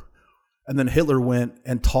war. And then Hitler went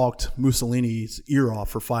and talked Mussolini's ear off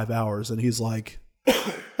for 5 hours. And he's like,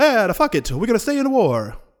 hey, fuck it. We're going to stay in the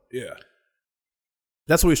war. Yeah.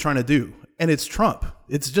 That's what he's trying to do. And it's Trump.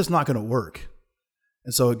 It's just not going to work.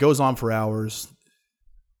 And so it goes on for hours.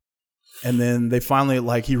 And then they finally,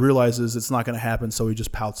 like, he realizes it's not going to happen. So he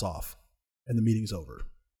just pouts off and the meeting's over.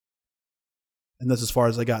 And that's as far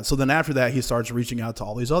as they got. So then after that, he starts reaching out to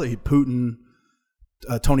all these other, Putin,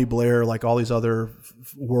 Tony Blair, like all these other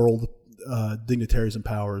world dignitaries and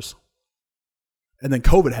powers. And then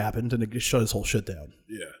COVID happened and it just shut his whole shit down.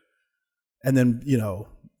 Yeah. And then,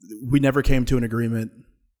 we never came to an agreement.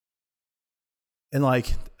 And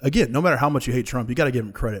like, again, no matter how much you hate Trump, you got to give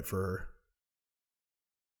him credit for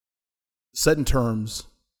setting terms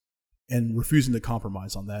and refusing to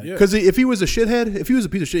compromise on that. Because if he was a shithead, if he was a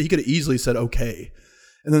piece of shit, he could have easily said, okay.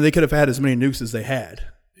 And then they could have had as many nukes as they had.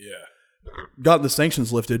 Yeah. Gotten the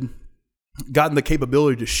sanctions lifted, gotten the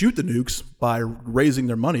capability to shoot the nukes by raising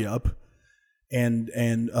their money up and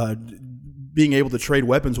being able to trade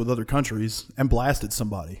weapons with other countries and blasted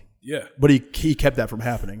somebody. Yeah. But he kept that from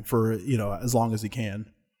happening for, as long as he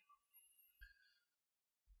can.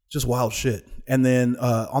 Just wild shit. And then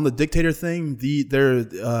on the dictator thing,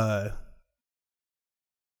 Muammar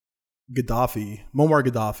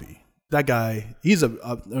Gaddafi, that guy, he's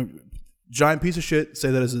a giant piece of shit,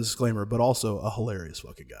 say that as a disclaimer, but also a hilarious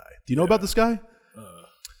fucking guy. Do you know about this guy?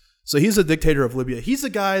 So he's a dictator of Libya. He's the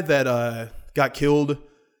guy that got killed,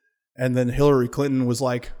 and then Hillary Clinton was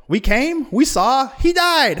like, we came, we saw, he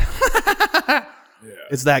died. Yeah.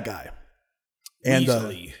 It's that guy. And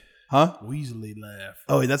Weasley. Huh? Weasley laugh.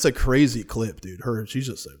 Oh, that's a crazy clip, dude. She's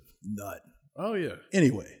just a nut. Oh, yeah.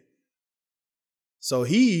 Anyway. So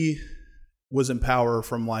he was in power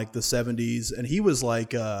from like the 70s, and he was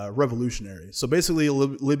like revolutionary. So basically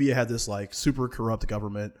Libya had this like super corrupt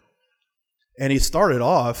government, and he started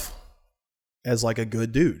off as like a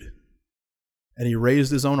good dude. And he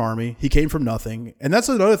raised his own army. He came from nothing. And that's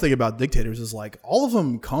another thing about dictators is like all of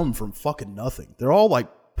them come from fucking nothing. They're all like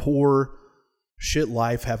poor shit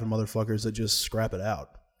life having motherfuckers that just scrap it out.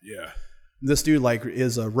 Yeah. This dude like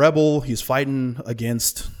is a rebel. He's fighting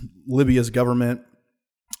against Libya's government,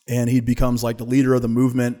 and he becomes like the leader of the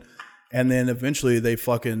movement. And then eventually they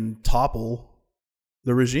fucking topple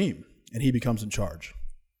the regime, and he becomes in charge.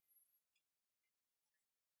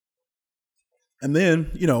 And then,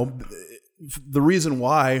 the reason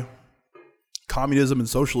why communism and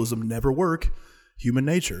socialism never work, human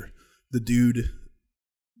nature. The dude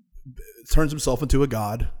turns himself into a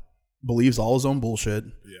god, believes all his own bullshit,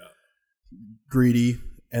 greedy,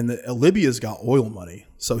 and Libya's got oil money,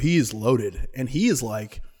 so he's loaded. And he is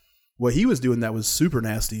like, what he was doing that was super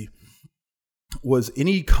nasty was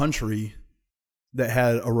any country that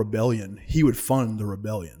had a rebellion, he would fund the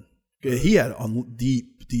rebellion. He had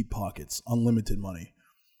deep pockets, unlimited money.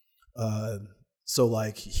 So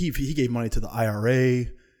like he gave money to the IRA,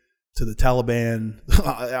 to the Taliban,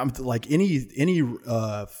 like any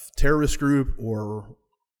terrorist group or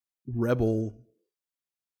rebel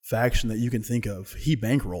faction that you can think of, he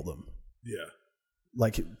bankrolled them. Yeah.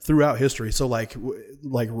 Like throughout history. So like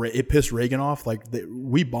it pissed Reagan off. Like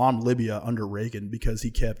we bombed Libya under Reagan because he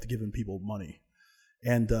kept giving people money.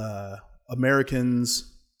 And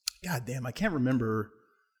Americans, God damn, I can't remember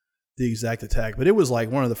the exact attack, but it was like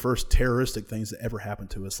one of the first terroristic things that ever happened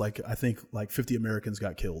to us. Like I think like 50 Americans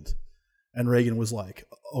got killed, and Reagan was like,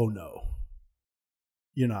 "Oh no,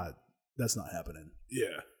 that's not happening."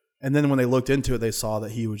 Yeah. And then when they looked into it, they saw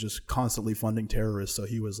that he was just constantly funding terrorists. So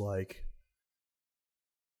he was like,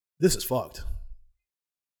 "This is fucked.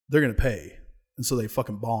 They're gonna pay," and so they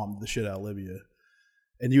fucking bombed the shit out of Libya.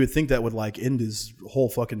 And you would think that would like end his whole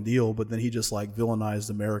fucking deal, but then he just like villainized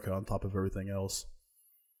America on top of everything else.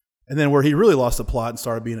 And then where he really lost the plot and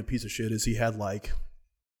started being a piece of shit is he had like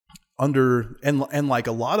like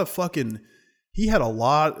a lot of fucking, he had a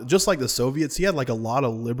lot, just like the Soviets, he had like a lot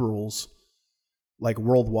of liberals, like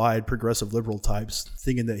worldwide progressive liberal types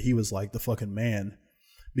thinking that he was like the fucking man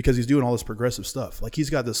because he's doing all this progressive stuff. Like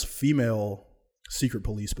he's got this female secret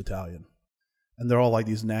police battalion, and they're all like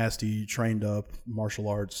these nasty, trained up martial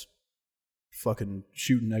arts fucking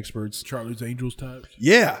shooting experts. Charlie's Angels types.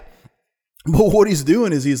 Yeah. But what he's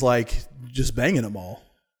doing is he's like just banging them all.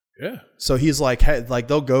 Yeah. So he's like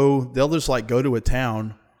they'll just like go to a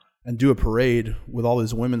town and do a parade with all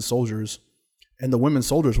these women soldiers, and the women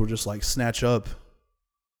soldiers will just like snatch up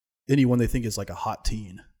anyone they think is like a hot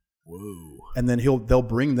teen. Whoa. And then they'll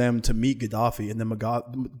bring them to meet Gaddafi, and then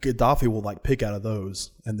Gaddafi will like pick out of those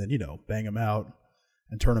and then, bang them out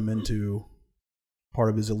and turn them into part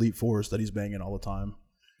of his elite force that he's banging all the time.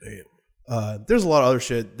 Damn. There's a lot of other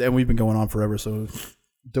shit, and we've been going on forever, so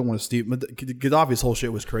don't want to steep. But Gaddafi's whole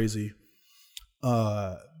shit was crazy.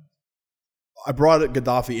 I brought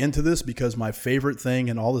Gaddafi into this because my favorite thing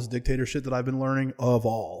in all this dictator shit that I've been learning of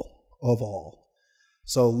all.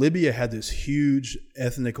 So Libya had this huge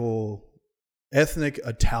ethnic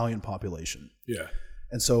Italian population. Yeah.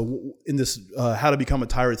 And so in this How to Become a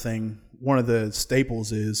Tyrant thing, one of the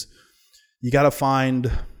staples is you got to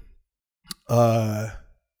find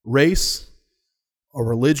race or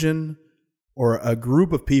religion or a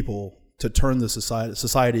group of people to turn the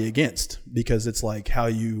society against, because it's like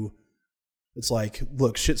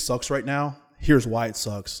look, shit sucks right now. Here's why it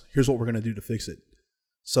sucks. Here's what we're going to do to fix it.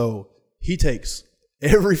 So he takes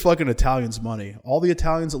every fucking Italian's money, all the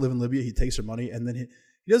Italians that live in Libya, he takes their money, and then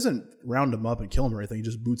he doesn't round them up and kill them or anything. He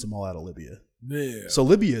just boots them all out of Libya. Yeah. So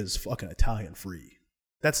Libya is fucking Italian free.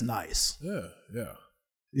 That's nice. Yeah, yeah.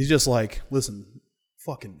 He's just like, listen,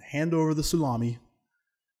 fucking hand over the salami,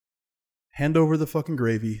 hand over the fucking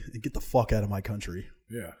gravy, and get the fuck out of my country.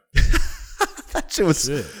 Yeah. That shit was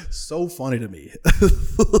so funny to me.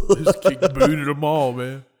 Just booted them all,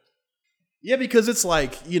 man. Yeah, because it's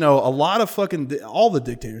like, a lot of fucking, all the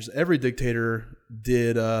dictators, every dictator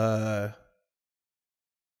did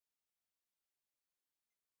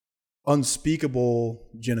unspeakable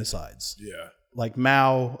genocides. Yeah. Like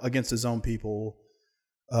Mao against his own people,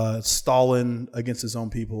 Stalin against his own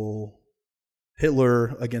people,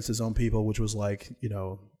 Hitler against his own people, which was like,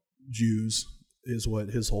 Jews is what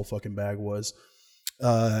his whole fucking bag was.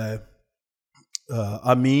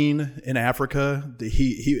 Amin in Africa,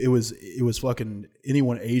 it was fucking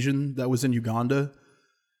anyone Asian that was in Uganda.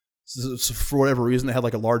 So for whatever reason, they had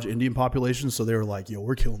like a large Indian population, so they were like, "Yo,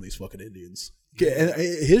 we're killing these fucking Indians." And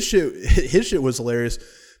his shit was hilarious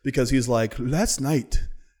because he's like, "Last night,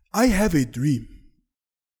 I have a dream.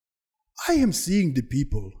 I am seeing the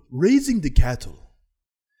people raising the cattle,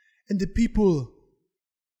 and the people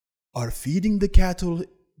are feeding the cattle.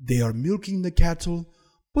 They are milking the cattle."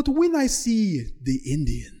 But when I see the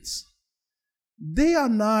Indians, they are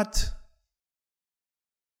not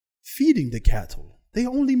feeding the cattle. They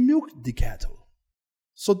only milk the cattle.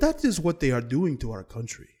 So that is what they are doing to our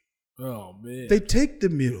country. Oh, man. They take the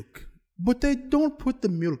milk, but they don't put the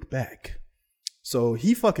milk back. So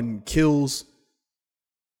he fucking gives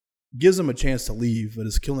them a chance to leave, but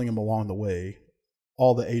is killing them along the way.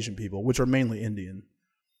 All the Asian people, which are mainly Indian.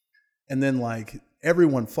 And then like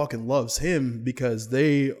everyone fucking loves him because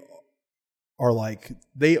they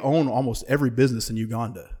own almost every business in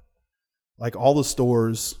Uganda. Like all the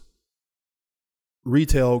stores,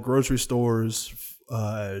 retail, grocery stores,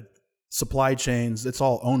 supply chains, it's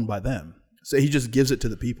all owned by them. So he just gives it to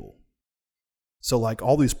the people. So like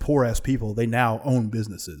all these poor ass people, they now own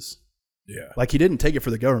businesses. Yeah. Like he didn't take it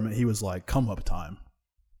for the government. He was like, come up time.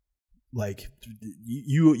 Like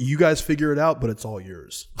you guys figure it out, but it's all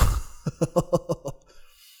yours.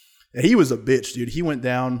 And he was a bitch, dude. He went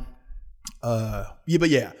down.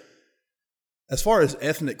 Yeah. As far as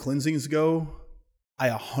ethnic cleansings go, I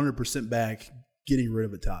 100% back getting rid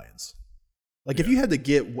of Italians. Like if you had to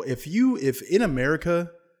if in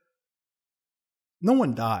America, no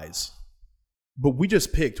one dies, but we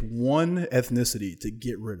just picked one ethnicity to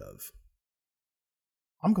get rid of,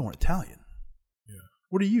 I'm going Italian. Yeah.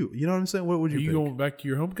 What are you? You know what I'm saying? What would you pick? Are you going back to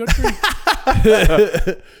your home country?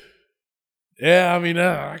 Yeah, I mean,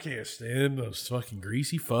 I can't stand those fucking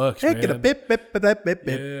greasy fucks, man.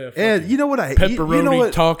 And you know what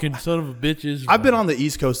pepperoni talking son of a bitches. I've been on the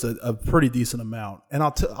East Coast a pretty decent amount, and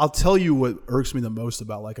I'll tell you what irks me the most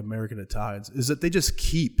about like American Italians is that they just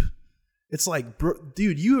keep. It's like, bro,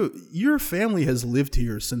 dude, your family has lived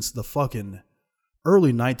here since the fucking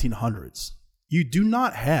early 1900s. You do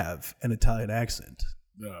not have an Italian accent.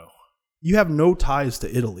 No, you have no ties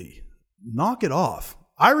to Italy. Knock it off.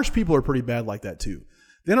 Irish people are pretty bad like that too.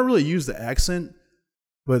 They don't really use the accent,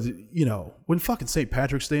 but when fucking St.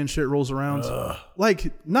 Patrick's Day and shit rolls around,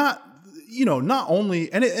 like not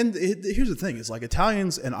only and here's the thing: is like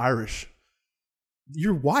Italians and Irish,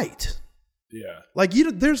 you're white. Yeah, like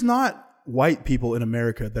there's not white people in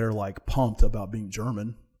America that are like pumped about being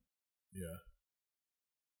German. Yeah,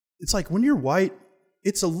 it's like when you're white,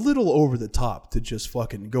 it's a little over the top to just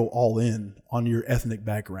fucking go all in on your ethnic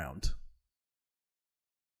background.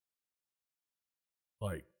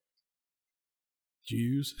 Like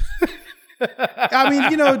Jews. I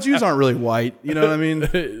mean, Jews aren't really white. You know what I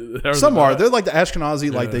mean? Some are. They're like the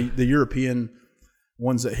Ashkenazi, like the European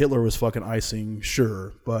ones that Hitler was fucking icing,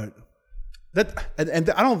 sure. But they're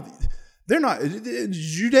not.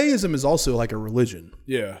 Judaism is also like a religion.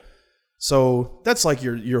 Yeah. So that's like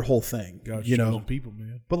your whole thing, you know. People,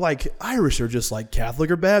 man. But like Irish are just like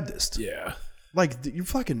Catholic or Baptist. Yeah. Like you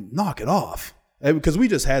fucking knock it off. Because we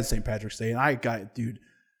just had St. Patrick's Day, and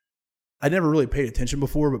I never really paid attention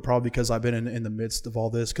before, but probably because I've been in the midst of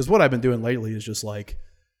all this. Because what I've been doing lately is just like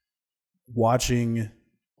watching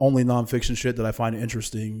only nonfiction shit that I find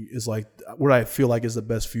interesting is like what I feel like is the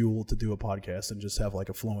best fuel to do a podcast and just have like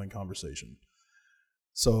a flowing conversation.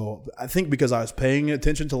 So I think because I was paying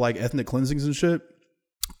attention to like ethnic cleansings and shit,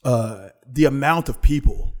 the amount of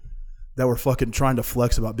people that were fucking trying to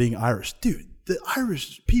flex about being Irish, dude, the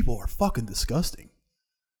Irish people are fucking disgusting.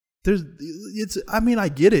 I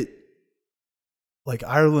get it. Like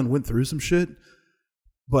Ireland went through some shit,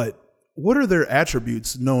 but what are their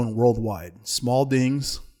attributes known worldwide? Small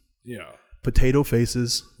dings, potato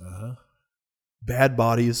faces, bad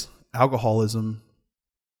bodies, alcoholism.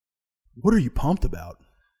 What are you pumped about?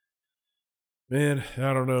 Man,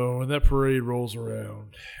 I don't know. When that parade rolls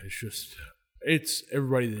around, it's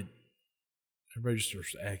everybody just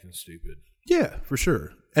starts acting stupid. Yeah, for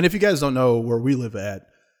sure. And if you guys don't know where we live at,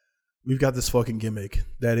 we've got this fucking gimmick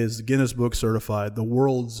that is Guinness Book certified, the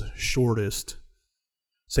world's shortest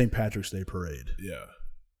St. Patrick's Day parade. Yeah.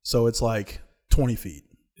 So it's like 20 feet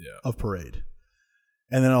of parade.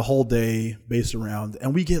 And then a whole day based around,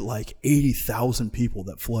 and we get like 80,000 people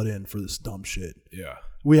that flood in for this dumb shit. Yeah.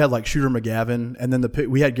 We had like Shooter McGavin, and then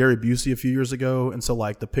we had Gary Busey a few years ago, and so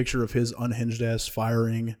like the picture of his unhinged ass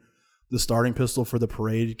firing the starting pistol for the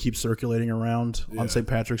parade keeps circulating around on St.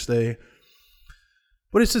 Patrick's Day.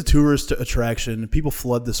 But it's a tourist attraction. People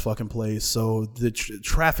flood this fucking place, so the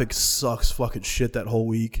traffic sucks fucking shit that whole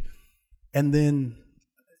week. And then,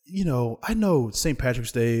 you know, I know St.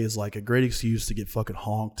 Patrick's Day is like a great excuse to get fucking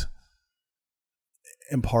honked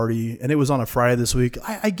and party. And it was on a Friday this week.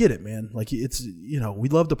 I get it, man. Like, it's, you know, we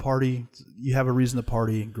love to party. You have a reason to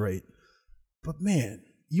party. Great. But, man,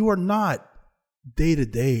 you are not day to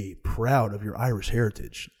day proud of your Irish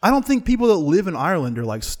heritage. I don't think people that live in Ireland are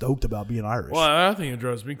like stoked about being Irish. Well, I think it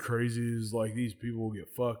drives me crazy is like these people will get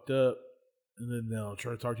fucked up and then they'll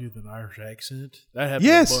try to talk to you with an Irish accent. That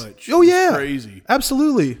happens a bunch. Oh, yeah. It's crazy.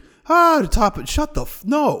 Absolutely. To top it. Shut the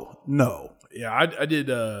No. Yeah, I did.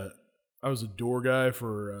 I was a door guy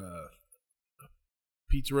for a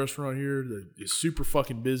pizza restaurant here that is super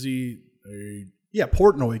fucking busy.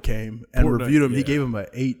 Portnoy came and reviewed him. Yeah. He gave him a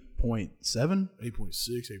 8.7? 8.6,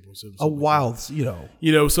 8.7. A wild,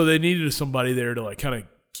 so they needed somebody there to like kind of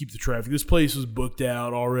keep the traffic. This place was booked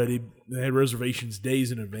out already. They had reservations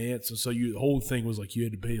days in advance. And so the whole thing was like you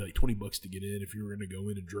had to pay like $20 to get in if you were going to go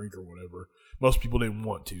in and drink or whatever. Most people didn't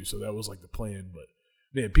want to. So that was like the plan. But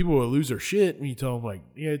man, people will lose their shit when you tell them like,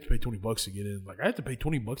 yeah, you have to pay $20 to get in. Like, I have to pay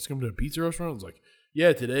 $20 to come to a pizza restaurant. It's like,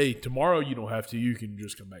 yeah, today, tomorrow you don't have to. You can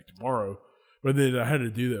just come back tomorrow. But then I had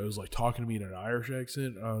to do that. It was like talking to me in an Irish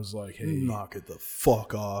accent. I was like, hey. Knock it the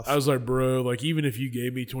fuck off. I was like, bro, like even if you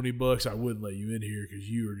gave me $20, I wouldn't let you in here because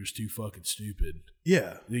you are just too fucking stupid.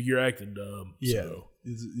 Yeah. You're acting dumb. Yeah. So.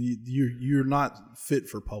 You're not fit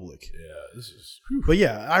for public. Yeah. This is. Whew. But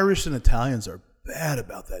yeah, Irish and Italians are bad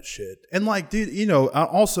about that shit. And like, dude,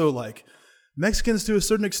 also like Mexicans to a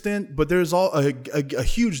certain extent, but there's a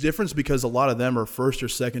huge difference because a lot of them are first or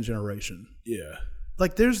second generation. Yeah.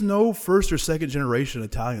 Like, there's no first or second generation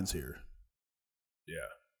Italians here.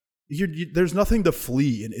 Yeah. There's nothing to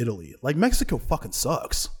flee in Italy. Like, Mexico fucking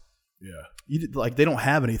sucks. Yeah. They don't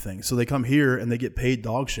have anything. So they come here and they get paid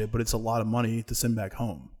dog shit, but it's a lot of money to send back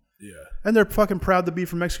home. Yeah. And they're fucking proud to be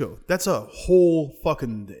from Mexico. That's a whole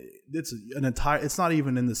fucking, it's not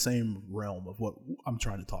even in the same realm of what I'm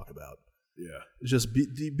trying to talk about. Yeah. It's just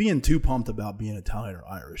being too pumped about being Italian or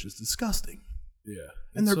Irish is disgusting. Yeah.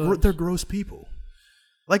 And they're gross people.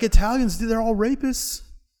 Like Italians, dude, they're all rapists.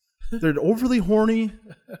 They're overly horny.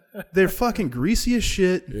 They're fucking greasy as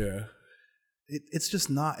shit. Yeah. It's just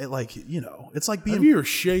not it's like being. Have you ever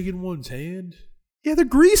shaken one's hand? Yeah, they're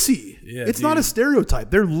greasy. Yeah, it's not a stereotype.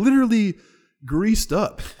 They're literally greased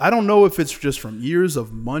up. I don't know if it's just from years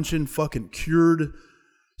of munching fucking cured,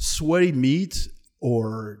 sweaty meat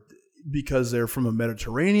or because they're from a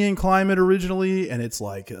Mediterranean climate originally and it's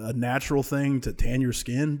like a natural thing to tan your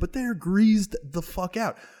skin, but they're greased the fuck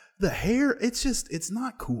out. The hair, it's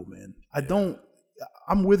not cool, man.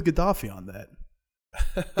 I'm with Gaddafi on that.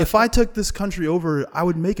 If I took this country over, I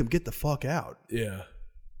would make him get the fuck out. Yeah.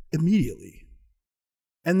 Immediately.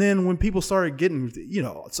 And then when people started getting,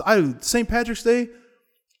 St. Patrick's Day,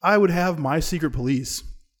 I would have my secret police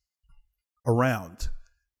around.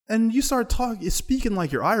 And you start speaking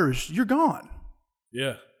like you're Irish, you're gone.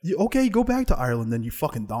 Yeah. Okay, go back to Ireland then, you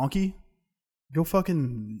fucking donkey. Go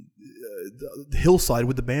fucking hillside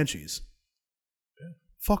with the banshees. Yeah.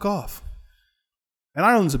 Fuck off. And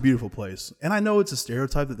Ireland's a beautiful place. And I know it's a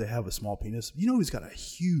stereotype that they have a small penis. You know who's got a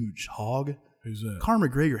huge hog? Who's that? Conor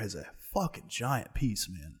McGregor has a fucking giant piece,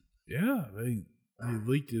 man. Yeah, they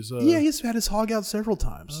leaked his... Yeah, he's had his hog out several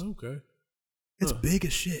times. Oh, okay. It's big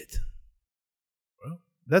as shit. Well,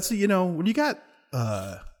 that's, when you got...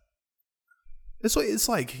 It's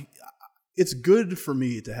like... It's good for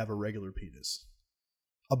me to have a regular penis.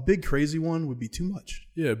 A big crazy one would be too much.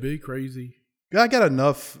 Yeah, big crazy. I got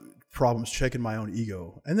enough problems checking my own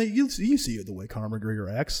ego. And then you see the way Conor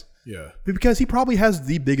McGregor acts. Yeah. Because he probably has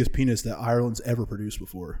the biggest penis that Ireland's ever produced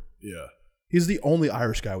before. Yeah. He's the only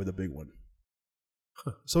Irish guy with a big one.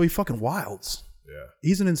 So he fucking wilds. Yeah.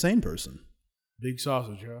 He's an insane person. Big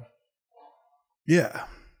sausage, huh? Yeah.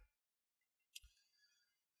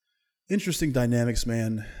 Interesting dynamics,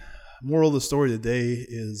 man. Moral of the story today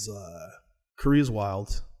is Korea's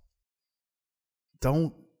wild.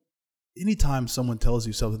 Anytime someone tells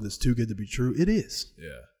you something that's too good to be true, it is.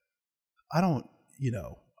 Yeah.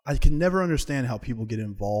 I can never understand how people get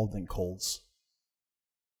involved in cults.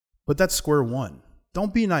 But that's square one.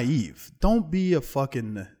 Don't be naive. Don't be a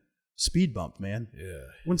fucking speed bump, man. Yeah.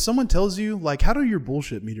 When someone tells you, like, how do your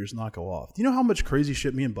bullshit meters not go off? Do you know how much crazy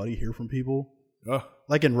shit me and Buddy hear from people?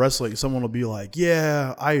 Like in wrestling, someone will be like,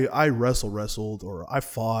 yeah, I wrestled or I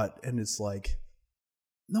fought. And it's like,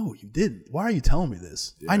 no, you didn't. Why are you telling me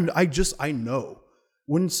this? Yeah. I know.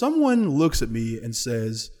 When someone looks at me and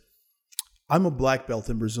says, I'm a black belt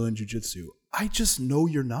in Brazilian Jiu-Jitsu, I just know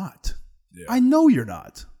you're not. Yeah. I know you're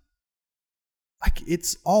not. Like,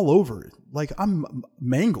 it's all over. Like, I'm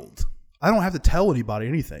mangled. I don't have to tell anybody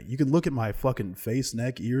anything. You can look at my fucking face,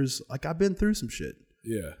 neck, ears. Like, I've been through some shit.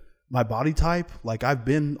 Yeah. My body type, like, I've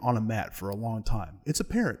been on a mat for a long time. It's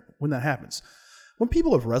apparent when that happens. When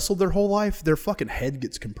people have wrestled their whole life, their fucking head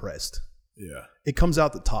gets compressed. Yeah. It comes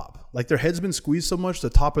out the top. Like, their head's been squeezed so much, the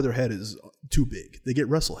top of their head is too big. They get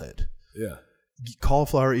wrestle head. Yeah.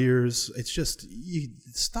 Cauliflower ears. It's just,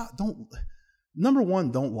 number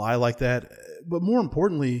one, don't lie like that. But more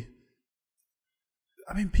importantly,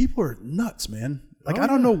 I mean, people are nuts, man. Like, I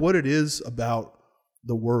don't know what it is about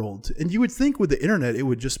the world. And you would think with the internet, it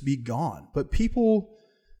would just be gone. But people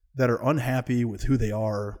that are unhappy with who they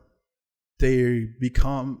are, they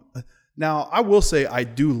become... Now, I will say I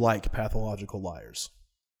do like pathological liars.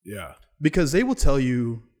 Yeah. Because they will tell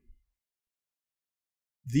you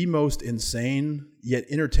the most insane yet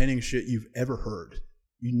entertaining shit you've ever heard.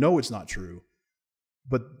 You know it's not true.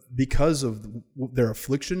 But because of their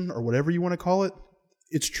affliction or whatever you want to call it,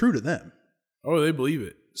 it's true to them. Oh, they believe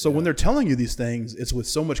it. So when they're telling you these things, it's with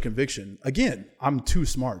so much conviction. Again, I'm too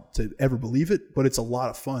smart to ever believe it, but it's a lot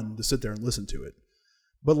of fun to sit there and listen to it.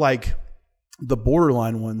 But like the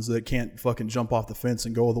borderline ones that can't fucking jump off the fence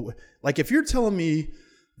and go all the way. Like if you're telling me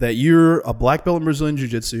that you're a black belt in Brazilian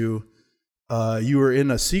Jiu-Jitsu, you were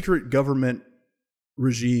in a secret government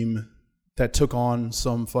regime that took on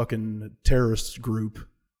some fucking terrorist group,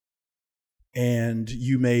 and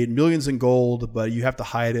you made millions in gold, but you have to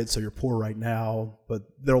hide it, so you're poor right now. But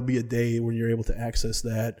there'll be a day when you're able to access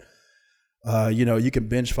that. You can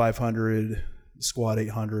bench 500, squat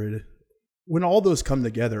 800. When all those come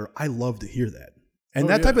together, I love to hear that. And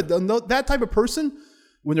that type of person,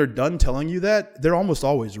 when they're done telling you that, they're almost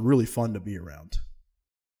always really fun to be around.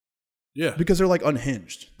 Yeah, because they're like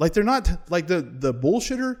unhinged. Like they're not like the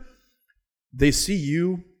bullshitter. They see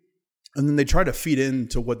you, and then they try to feed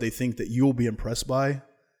into what they think that you'll be impressed by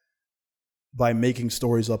making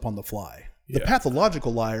stories up on the fly. Yeah. The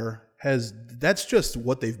pathological liar that's just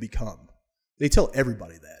what they've become. They tell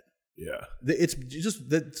everybody that. Yeah. It's just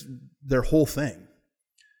that's their whole thing.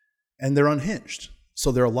 And they're unhinged.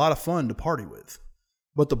 So they're a lot of fun to party with.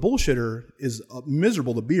 But the bullshitter is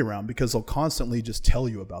miserable to be around because they'll constantly just tell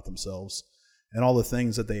you about themselves and all the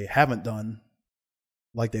things that they haven't done,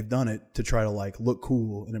 like they've done it to try to like look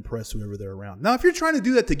cool and impress whoever they're around. Now, if you're trying to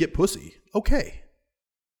do that to get pussy, okay.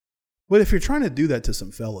 But if you're trying to do that to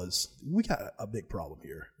some fellas, we got a big problem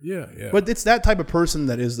here. Yeah, yeah. But it's that type of person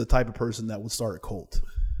that is the type of person that will start a cult.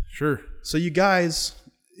 Sure. So you guys,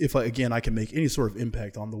 if I can make any sort of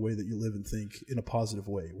impact on the way that you live and think in a positive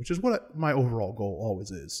way, which is what my overall goal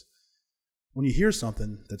always is. When you hear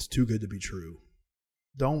something that's too good to be true,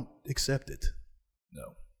 don't accept it.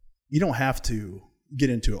 No. You don't have to get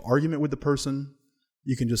into an argument with the person.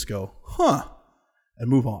 You can just go, huh, and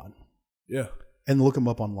move on. Yeah. And look them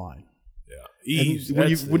up online. Yeah.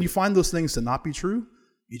 When you find those things to not be true,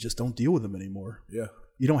 you just don't deal with them anymore. Yeah.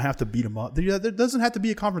 You don't have to beat them up. There doesn't have to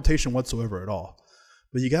be a confrontation whatsoever at all.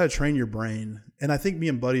 But you got to train your brain. And I think me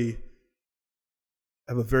and Buddy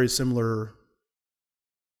have a very similar,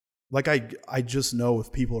 like I just know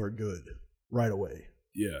if people are good right away.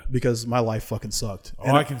 Yeah. Because my life fucking sucked.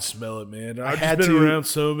 Oh, I can smell it, man. I've had just been to- around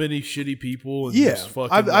so many shitty people. And Yeah. just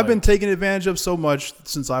fucking I've been taken advantage of so much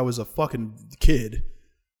since I was a fucking kid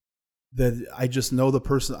that I just know the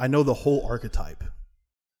person. I know the whole archetype.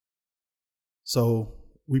 So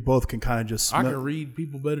we both can kind of just I can read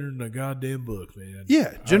people better than a goddamn book, man.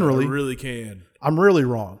 Yeah, generally. I really can. I'm really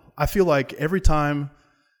wrong. I feel like every time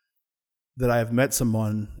that I have met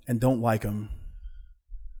someone and don't like them,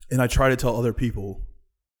 and I try to tell other people,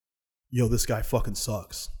 yo, this guy fucking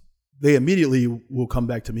sucks, they immediately will come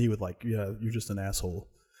back to me with like, yeah, you're just an asshole.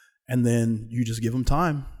 And then you just give them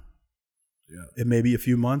time. Yeah. It may be a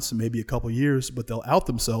few months, it may be a couple years, but they'll out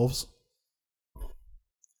themselves.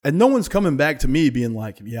 And no one's coming back to me being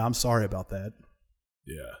like, yeah, I'm sorry about that.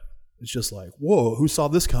 Yeah. It's just like, whoa, who saw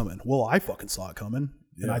this coming? Well, I fucking saw it coming.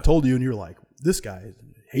 And Yeah. I told you, and you're like, this guy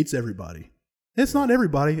hates everybody. It's not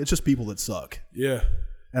everybody. It's just people that suck Yeah.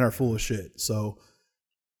 and are full of shit. So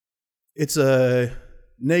it's a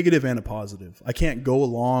negative and a positive. I can't go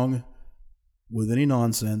along with any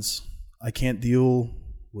nonsense. I can't deal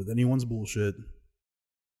with anyone's bullshit.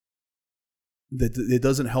 It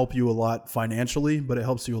doesn't help you a lot financially, but it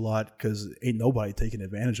helps you a lot because ain't nobody taking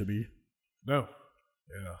advantage of you. No.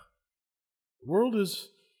 Yeah. The world is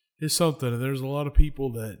something, and there's a lot of people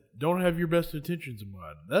that don't have your best intentions in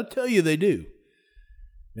mind. They'll tell you they do.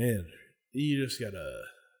 Man, you just gotta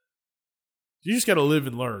live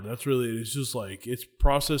and learn. That's really it. It's just like it's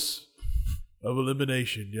process of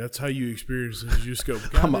elimination. That's how you experience it. You just go.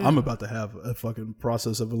 I'm about to have a fucking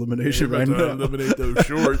process of elimination right now. Eliminate those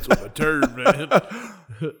shorts with a turd, man.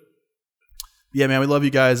 Yeah, man, we love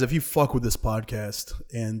you guys. If you fuck with this podcast,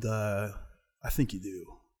 and I think you do.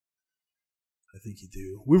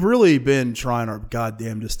 We've really been trying our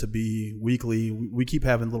goddamnest to be weekly. We keep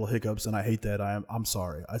having little hiccups, and I hate that. I'm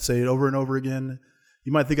sorry. I say it over and over again.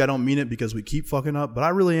 You might think I don't mean it because we keep fucking up, but I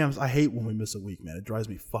really am. I hate when we miss a week, man. It drives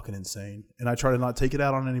me fucking insane. And I try to not take it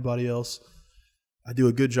out on anybody else. I do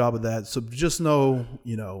a good job of that. So just know,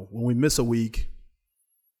 when we miss a week,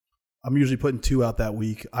 I'm usually putting 2 out that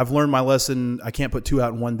week. I've learned my lesson. I can't put 2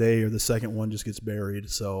 out in one day or the second one just gets buried.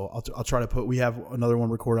 So I'll try to we have another one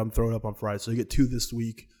recorded. I'm throwing it up on Friday. So you get 2 this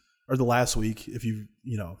week or the last week. If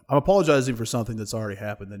I'm apologizing for something that's already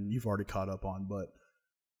happened and you've already caught up on, but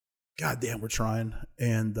goddamn, we're trying.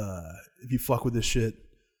 And if you fuck with this shit,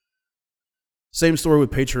 same story with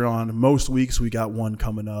Patreon. Most weeks we got 1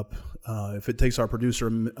 coming up. If it takes our producer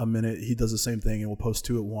a minute, he does the same thing and we'll post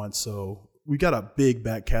 2 at once. So we got a big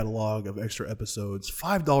back catalog of extra episodes.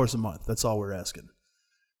 $5 a month. That's all we're asking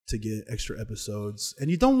to get extra episodes. And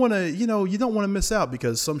you don't want to, miss out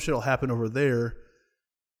because some shit will happen over there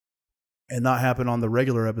and not happen on the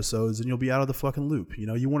regular episodes, and you'll be out of the fucking loop.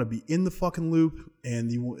 You want to be in the fucking loop, and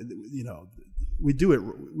we do it.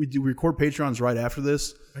 We record Patreons right after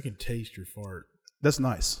this. I can taste your fart. That's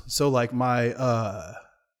nice. So like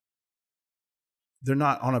they're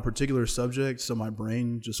not on a particular subject, so my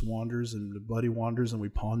brain just wanders and the buddy wanders and we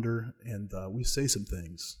ponder and we say some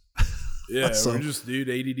things. Yeah, So- we're just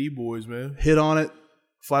ADD boys, man. Hit on it.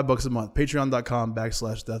 $5 a month.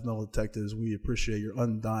 Patreon.com/Death Metal Detectives. We appreciate your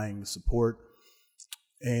undying support.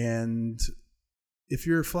 And if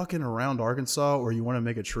you're fucking around Arkansas or you want to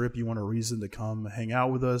make a trip, you want a reason to come hang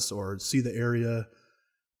out with us or see the area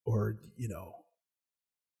or,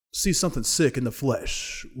 see something sick in the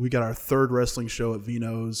flesh, we got our 3rd wrestling show at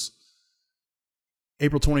Vino's,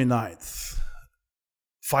 April 29th.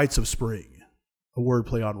 Fights of Spring. A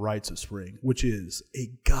wordplay on Rites of Spring, which is a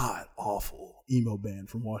god-awful emo band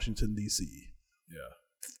from Washington, D.C. Yeah.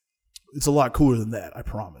 It's a lot cooler than that, I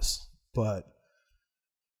promise. But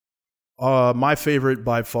my favorite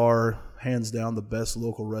by far, hands down, the best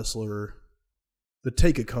local wrestler, the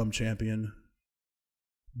Take a Cum champion,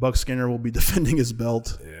 Buck Skinner will be defending his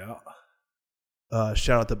belt. Yeah.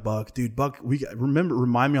 Shout out to Buck. Dude, Buck,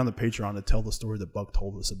 remind me on the Patreon to tell the story that Buck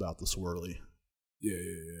told us about the swirly. Yeah.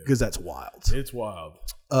 Because that's wild. It's wild.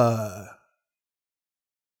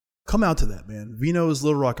 Come out to that, man. Vino's,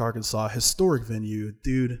 Little Rock, Arkansas, historic venue.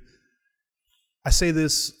 Dude, I say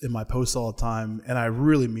this in my posts all the time, and I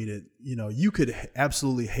really mean it. You could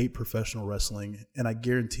absolutely hate professional wrestling, and I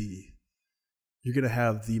guarantee you're going to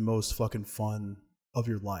have the most fucking fun of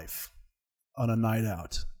your life on a night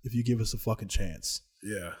out if you give us a fucking chance.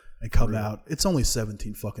 Yeah. And come out. It's only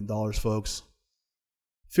 $17 fucking dollars, folks.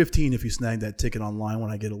 $15 if you snag that ticket online when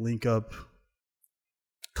I get a link up.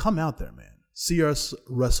 Come out there, man. See us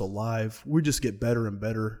wrestle live. We just get better and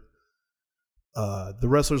better. The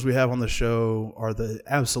wrestlers we have on the show are the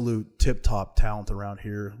absolute tip-top talent around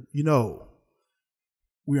here. We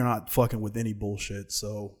are not fucking with any bullshit,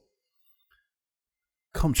 so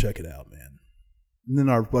come check it out, man. And then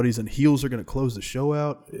our buddies in Heels are going to close the show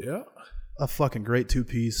out. Yeah. A fucking great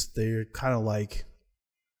 2-piece. They're kind of like,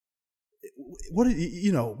 what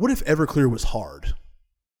if Everclear was hard?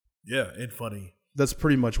 Yeah, and funny. That's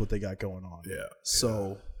pretty much what they got going on. Yeah.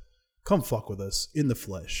 So come fuck with us in the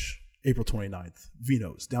flesh. April 29th,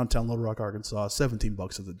 Vino's, downtown Little Rock, Arkansas,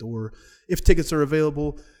 $17 at the door. If tickets are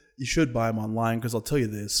available, you should buy them online because I'll tell you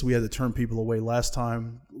this, we had to turn people away last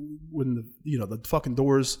time when the fucking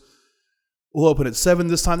doors will open at 7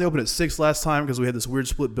 this time. They opened at 6 last time because we had this weird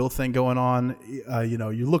split bill thing going on.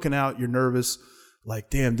 You're looking out, you're nervous, like,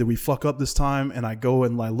 damn, did we fuck up this time? And I go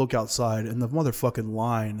and I look outside and the motherfucking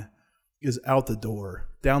line is out the door,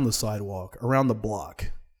 down the sidewalk, around the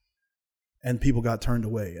block. And people got turned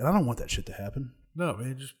away. And I don't want that shit to happen. No,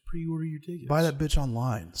 man, just pre-order your tickets. Buy that bitch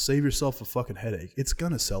online. Save yourself a fucking headache. It's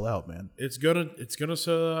gonna sell out, man. It's gonna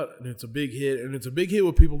sell out, and it's a big hit. And it's a big hit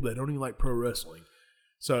with people that don't even like pro wrestling.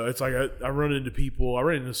 So it's like I run into people. I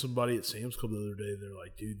ran into somebody at Sam's Club the other day. They're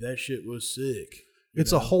like, dude, that shit was sick.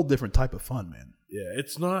 It's a whole different type of fun, man. Yeah,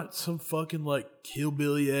 it's not some fucking like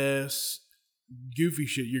hillbilly ass goofy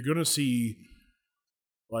shit. You're gonna see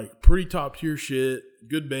like pretty top tier shit,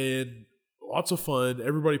 good band, lots of fun.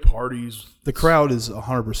 Everybody parties. The crowd is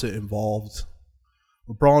 100% involved.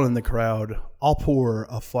 We're brawling in the crowd. I'll pour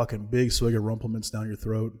a fucking big swig of Rumplements down your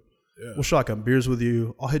throat. Yeah. We'll shotgun beers with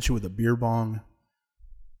you. I'll hit you with a beer bong.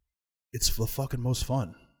 It's the fucking most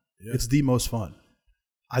fun. Yeah. It's the most fun.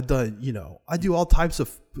 I do all types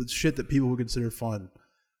of shit that people would consider fun.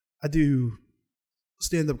 I do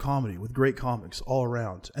stand-up comedy with great comics all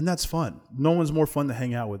around, and that's fun. No one's more fun to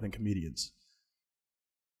hang out with than comedians.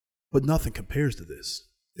 But nothing compares to this.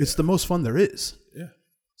 It's the most fun there is. Yeah.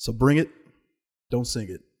 So bring it. Don't sing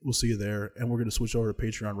it. We'll see you there, and we're going to switch over to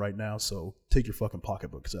Patreon right now, so take your fucking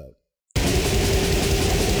pocketbooks out.